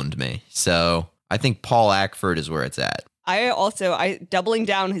 it boned me. So I think Paul Ackford is where it's at. Doubling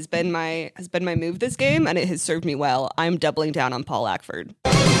down has been my move this game, and it has served me well. I'm doubling down on Paul Ackford.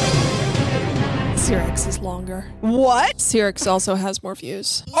 Cyrix is longer. What? Cyrix also has more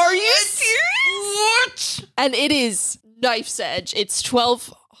views. Are you serious? What? much. And it is knife's edge. It's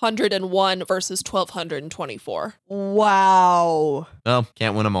 1,201 versus 1,224. Wow. Well,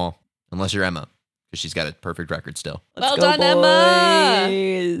 can't win them all unless you're Emma, because she's got a perfect record still. Well done,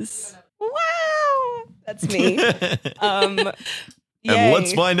 Emma. Wow. That's me. And Yay.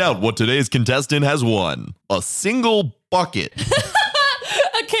 let's find out what today's contestant has won. A single bucket.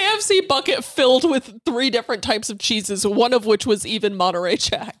 A KFC bucket filled with 3 different types of cheeses, one of which was even Monterey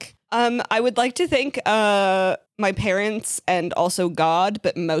Jack. I would like to thank my parents and also God,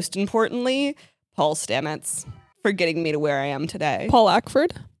 but most importantly, Paul Stamets for getting me to where I am today. Paul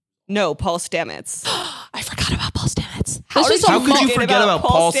Ackford? No, Paul Stamets. I forgot about Paul Stamets. How could you forget about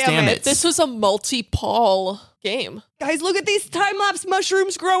Paul Stamets? This was a multi-Paul game. Guys, look at these time-lapse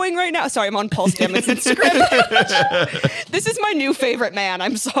mushrooms growing right now. Sorry, I'm on Paul Stamets' Instagram. This is my new favorite man.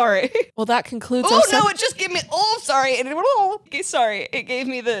 I'm sorry. Well, that concludes Oh, our no, it just gave me... Oh, sorry. Okay, sorry. It gave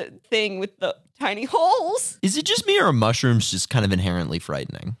me the thing with the tiny holes. Is it just me or are mushrooms just kind of inherently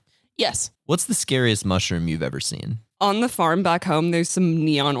frightening? Yes. What's the scariest mushroom you've ever seen? On the farm back home, there's some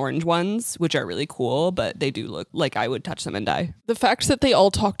neon orange ones, which are really cool, but they do look like I would touch them and die. The fact that they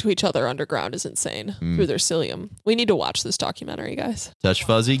all talk to each other underground is insane through their psyllium. We need to watch this documentary, guys. Touch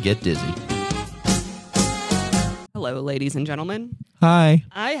fuzzy, get dizzy. Hello, ladies and gentlemen. Hi.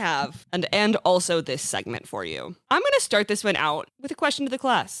 I have, and also this segment for you. I'm going to start this one out with a question to the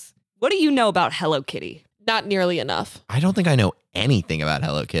class. What do you know about Hello Kitty? Not nearly enough. I don't think I know anything about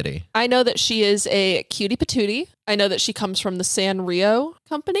Hello Kitty. I know that she is a cutie patootie. I know that she comes from the Sanrio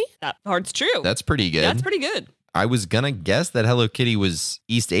company. That part's true. That's pretty good. That's pretty good. I was going to guess that Hello Kitty was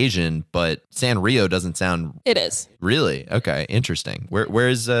East Asian, but Sanrio doesn't sound... It is. Really? Okay, interesting. Where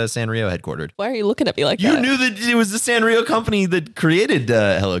is Sanrio headquartered? Why are you looking at me like You that? knew that it was the Sanrio company that created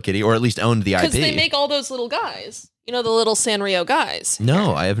Hello Kitty, or at least owned the IP. Because they make all those little guys. You know, the little Sanrio guys.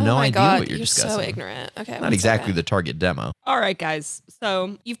 No, I have no idea God, what you're discussing. so ignorant. Okay. Not exactly the target demo. All right, guys.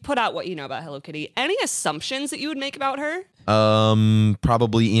 So you've put out what you know about Hello Kitty. Any assumptions that you would make about her?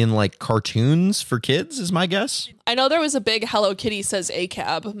 Probably in like cartoons for kids is my guess. I know there was a big Hello Kitty says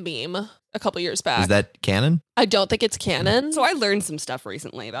ACAB meme a couple years back. Is that canon? I don't think it's canon. So I learned some stuff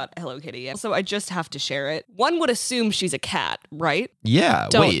recently about Hello Kitty, so I just have to share it. One would assume she's a cat, right? Yeah.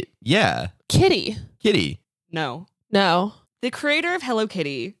 Don't. Wait. Yeah. Kitty. Kitty. No. No. The creator of Hello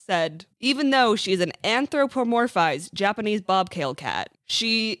Kitty said, even though she is an anthropomorphized Japanese bobtail cat,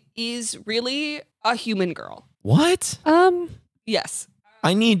 she is really a human girl. What? Yes.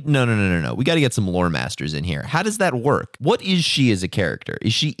 I need no. We got to get some lore masters in here. How does that work? What is she as a character?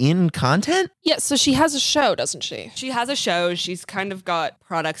 Is she in content? Yeah, so she has a show, doesn't she? She has a show. She's kind of got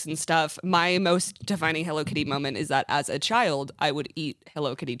products and stuff. My most defining Hello Kitty moment is that as a child, I would eat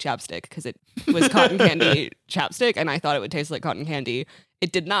Hello Kitty chapstick because it was cotton candy chapstick, and I thought it would taste like cotton candy.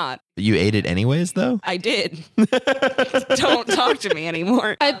 It did not. You ate it anyways, though? I did. Don't talk to me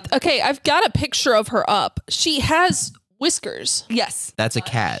anymore. I've got a picture of her up. She has whiskers. Yes. That's a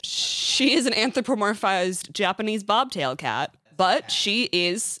cat. She is an anthropomorphized Japanese bobtail cat, but she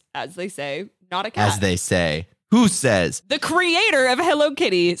is, as they say, not a cat. As they say. Who says? The creator of Hello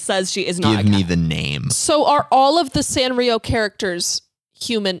Kitty says she is not a cat. Give me the name. So are all of the Sanrio characters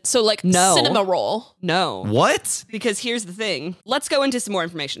human? So like No. Cinema Roll? No. What? Because here's the thing. Let's go into some more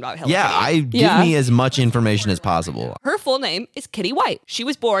information about Hello Yeah, Kitty. give me as much information as possible. Her full name is Kitty White. She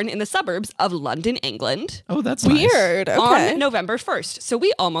was born in the suburbs of London, England. Oh, that's nice. Weird. Okay. On November 1st. So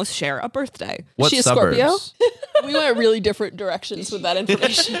we almost share a birthday. What She a suburbs? Scorpio? We went really different directions with that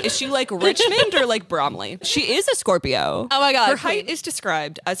information. Is she like Richmond or like Bromley? She is a Scorpio. Oh my God. Her height is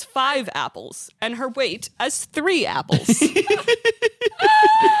described as 5 apples and her weight as 3 apples.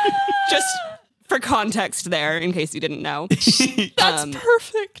 Just for context there, in case you didn't know. That's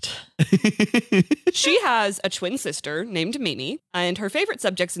perfect. She has a twin sister named Mimi, and her favorite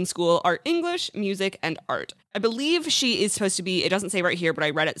subjects in school are English, music, and art. I believe she is supposed to be, it doesn't say right here, but I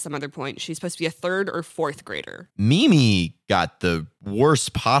read at some other point, she's supposed to be a 3rd or 4th grader. Mimi got the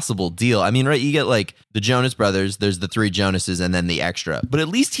worst possible deal. I mean, right, you get like the Jonas Brothers, there's the 3 Jonases, and then the extra. But at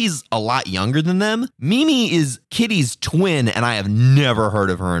least he's a lot younger than them. Mimi is Kitty's twin, and I have never heard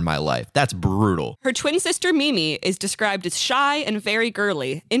of her in my life. That's brutal. Her twin sister Mimi is described as shy and very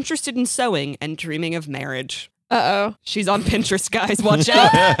girly, interested in sewing and dreaming of marriage. Uh-oh. She's on Pinterest, guys. Watch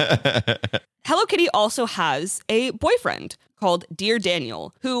out. Hello Kitty also has a boyfriend called Dear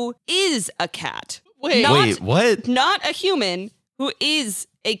Daniel, who is a cat. Wait. Wait, what? Not a human, who is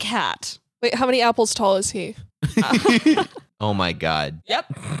a cat. Wait, how many apples tall is he? Oh my God.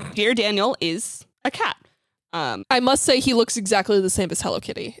 Yep. Dear Daniel is a cat. I must say he looks exactly the same as Hello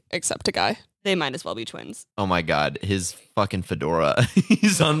Kitty, except a guy. They might as well be twins. Oh my God, his fucking fedora.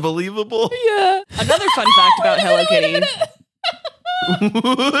 He's unbelievable. Yeah. Another fun fact about Hello Kitty.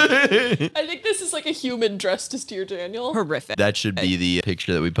 I think this is like a human dressed as Dear Daniel. Horrific. That should be the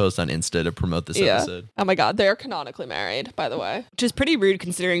picture that we post on Insta to promote this episode. Oh my God, they are canonically married, by the way. Which is pretty rude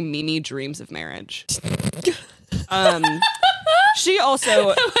considering Mimi dreams of marriage. She also...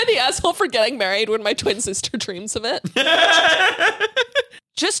 Am I the asshole for getting married when my twin sister dreams of it?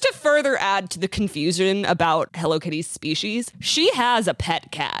 Just to further add to the confusion about Hello Kitty's species, she has a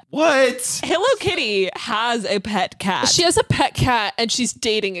pet cat. What? Hello Kitty has a pet cat. She has a pet cat and she's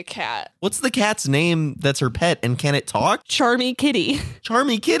dating a cat. What's the cat's name that's her pet, and can it talk? Charmy Kitty.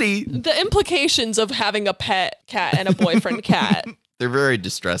 Charmy Kitty. The implications of having a pet cat and a boyfriend cat. They're very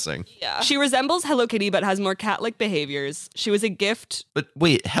distressing. Yeah. She resembles Hello Kitty but has more cat-like behaviors. She was a gift. But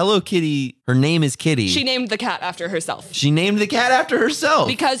wait, Hello Kitty, her name is Kitty. She named the cat after herself. She named the cat after herself.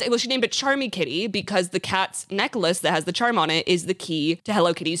 Because, well, she named it Charmy Kitty because the cat's necklace that has the charm on it is the key to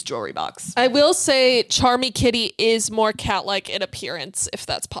Hello Kitty's jewelry box. I will say Charmy Kitty is more cat-like in appearance, if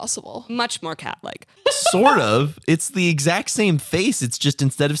that's possible. Much more cat-like. Sort of. It's the exact same face. It's just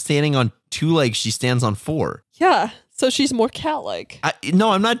instead of standing on 2 legs, she stands on 4. Yeah. So she's more cat-like.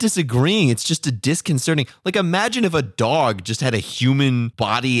 No, I'm not disagreeing. It's just a disconcerting. Like, imagine if a dog just had a human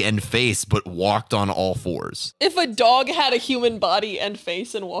body and face, but walked on all 4s. If a dog had a human body and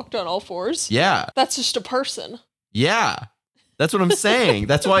face and walked on all 4s? Yeah. That's just a person. Yeah. That's what I'm saying.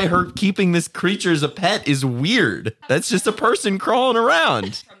 That's why her keeping this creature as a pet is weird. That's just a person crawling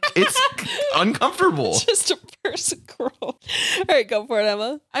around. It's uncomfortable. Just a person crawling. All right, go for it,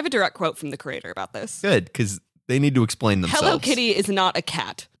 Emma. I have a direct quote from the creator about this. Good, because they need to explain themselves. Hello Kitty is not a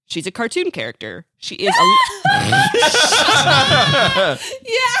cat. She's a cartoon character. She is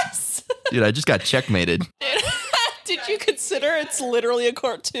Yes! Dude, I just got checkmated. Did you consider it's literally a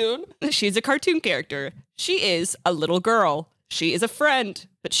cartoon? She's a cartoon character. She is a little girl. She is a friend,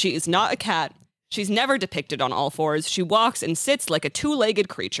 but she is not a cat. She's never depicted on all 4s. She walks and sits like a 2-legged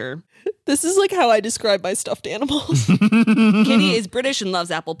creature. This is like how I describe my stuffed animals. Kitty is British and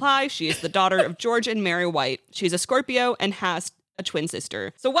loves apple pie. She is the daughter of George and Mary White. She's a Scorpio and has a twin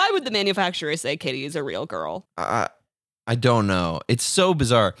sister. So why would the manufacturer say Kitty is a real girl? I don't know. It's so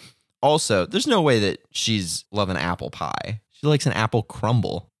bizarre. Also, there's no way that she's loving apple pie. She likes an apple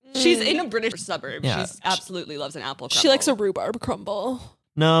crumble. She's in a British suburb. Yeah. She absolutely loves an apple crumble. She likes a rhubarb crumble.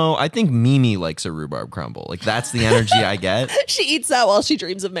 No, I think Mimi likes a rhubarb crumble. Like, that's the energy I get. She eats that while she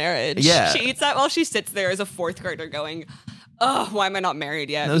dreams of marriage. Yeah. She eats that while she sits there as a 4th grader going, oh, why am I not married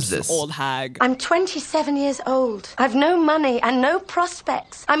yet? Knows This this. old hag. I'm 27 years old. I've no money and no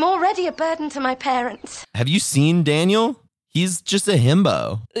prospects. I'm already a burden to my parents. Have you seen Daniel? He's just a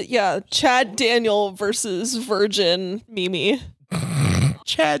himbo. Yeah, Chad Daniel versus Virgin Mimi.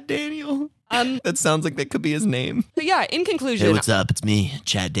 Chad Daniel. That sounds like that could be his name. So yeah, in conclusion. Hey, what's up? It's me,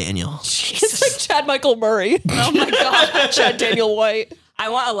 Chad Daniel. It's like Chad Michael Murray. Oh my God. Chad Daniel White. I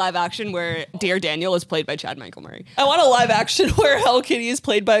want a live action where Dear Daniel is played by Chad Michael Murray. I want a live action where Hello Kitty is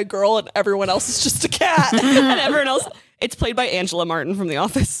played by a girl and everyone else is just a cat. And everyone else, it's played by Angela Martin from The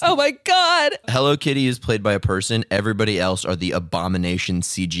Office. Oh my God. Hello Kitty is played by a person. Everybody else are the abomination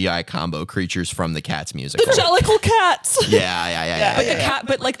CGI combo creatures from the Cats musical. The Jellicle Cats. Yeah.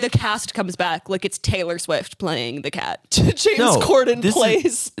 But like the cast comes back, like it's Taylor Swift playing the cat. James Corden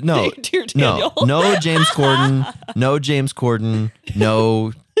plays Dear Daniel. No James Corden. No James Corden.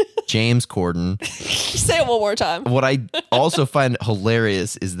 No James Corden. Say it one more time. What I also find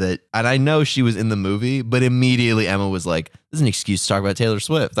hilarious is that, and I know she was in the movie, but immediately Emma was like, this is an excuse to talk about Taylor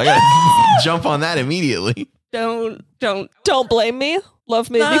Swift. I gotta jump on that immediately. Don't blame me. Love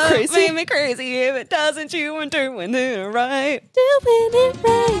made me crazy. Made me crazy. If it doesn't, you and doing it right. Doing it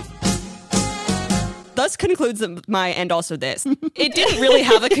right. Thus concludes my and also this. It didn't really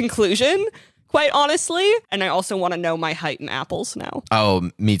have a conclusion, quite honestly. And I also want to know my height in apples now. Oh,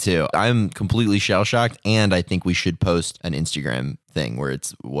 me too. I'm completely shell-shocked, and I think we should post an Instagram thing where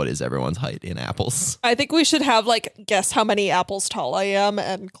it's what is everyone's height in apples. I think we should have guess how many apples tall I am,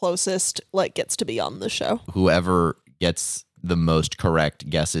 and closest gets to be on the show. Whoever gets the most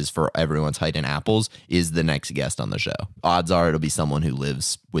correct guesses for everyone's height in apples is the next guest on the show. Odds are it'll be someone who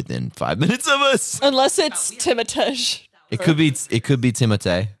lives within 5 minutes of us. Unless it's Timothée. It could be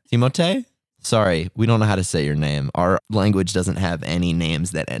Timothée. Timothée? Sorry, we don't know how to say your name. Our language doesn't have any names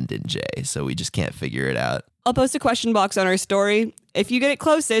that end in J, so we just can't figure it out. I'll post a question box on our story. If you get it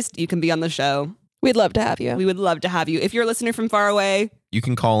closest, you can be on the show. We'd love to have you. We would love to have you. If you're a listener from far away, you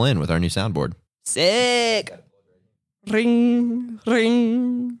can call in with our new soundboard. Sick. Ring,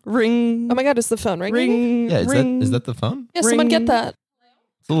 ring, ring. Oh my God, is the phone ringing? Ring, Yeah, ring. is that the phone? Yeah, someone get that.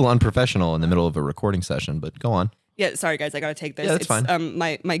 It's a little unprofessional in the middle of a recording session, but go on. Yeah, sorry guys, I gotta take this. Yeah, that's fine.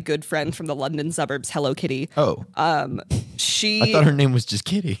 My good friend from the London suburbs, Hello Kitty. Oh. She I thought her name was just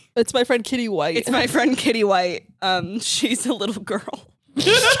Kitty. It's my friend Kitty White. It's my friend Kitty White. She's a little girl. I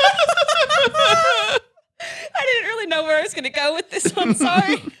didn't really know where I was gonna go with this one,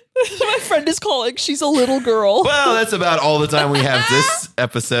 sorry. My friend is calling. She's a little girl. Well, that's about all the time we have this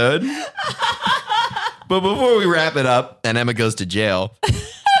episode. But before we wrap it up and Emma goes to jail,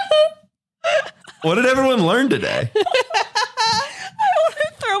 what did everyone learn today? I want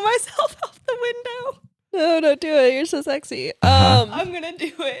to throw myself out the window. No, don't do it. You're so sexy. I'm gonna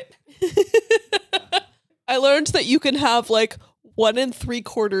do it. I learned that you can have like 1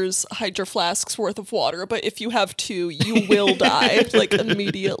 3/4 Hydro flasks worth of water, but if you have 2, you will die like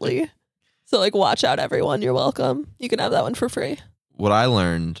immediately. So like, watch out, everyone. You're welcome. You can have that one for free. What I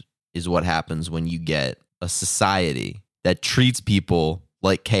learned is what happens when you get a society that treats people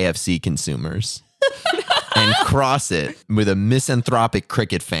like KFC consumers and cross it with a misanthropic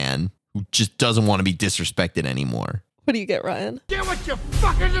cricket fan who just doesn't want to be disrespected anymore. What do you get, Ryan? Get what you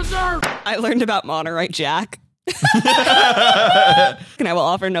fucking deserve! I learned about Monorite Jack. And I will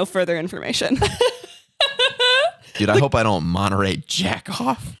offer no further information. Dude, I hope I don't moderate jack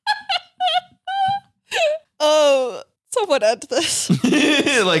off. Oh, someone end this.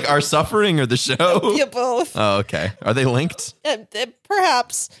 Like our suffering or the show? Yeah, both. Oh, okay. Are they linked?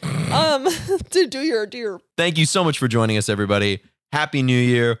 Perhaps. Do your. Thank you so much for joining us, everybody. Happy New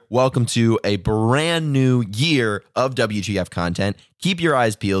Year. Welcome to a brand new year of WTF content. Keep your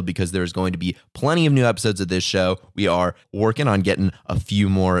eyes peeled because there's going to be plenty of new episodes of this show. We are working on getting a few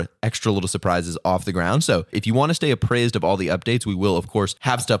more extra little surprises off the ground. So if you want to stay appraised of all the updates, we will, of course,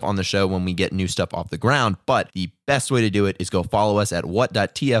 have stuff on the show when we get new stuff off the ground. But the best way to do it is go follow us at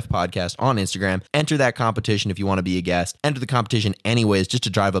what.tf podcast on Instagram. Enter that competition if you want to be a guest. Enter the competition anyways, just to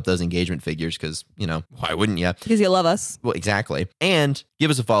drive up those engagement figures because, you know, why wouldn't you? Because you love us. Well, exactly. And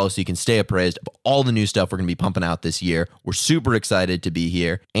give us a follow so you can stay appraised of all the new stuff we're going to be pumping out this year. We're super excited to be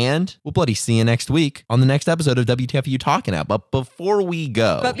here. And we'll bloody see you next week on the next episode of WTF Are You Talking About. But before we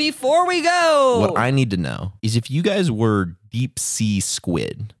go, what I need to know is if you guys were deep sea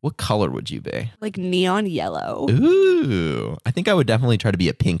squid, what color would you be? Like neon yellow. Ooh, I think I would definitely try to be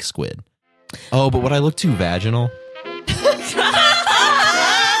a pink squid. Oh, but would I look too vaginal?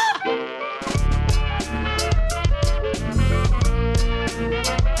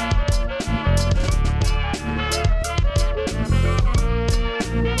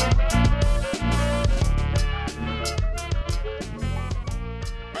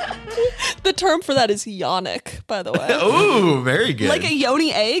 The term for that is yonic, by the way. Ooh, very good. Like a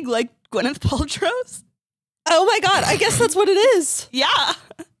yoni egg, like Gwyneth Paltrow's? Oh my God, I guess that's what it is. Yeah.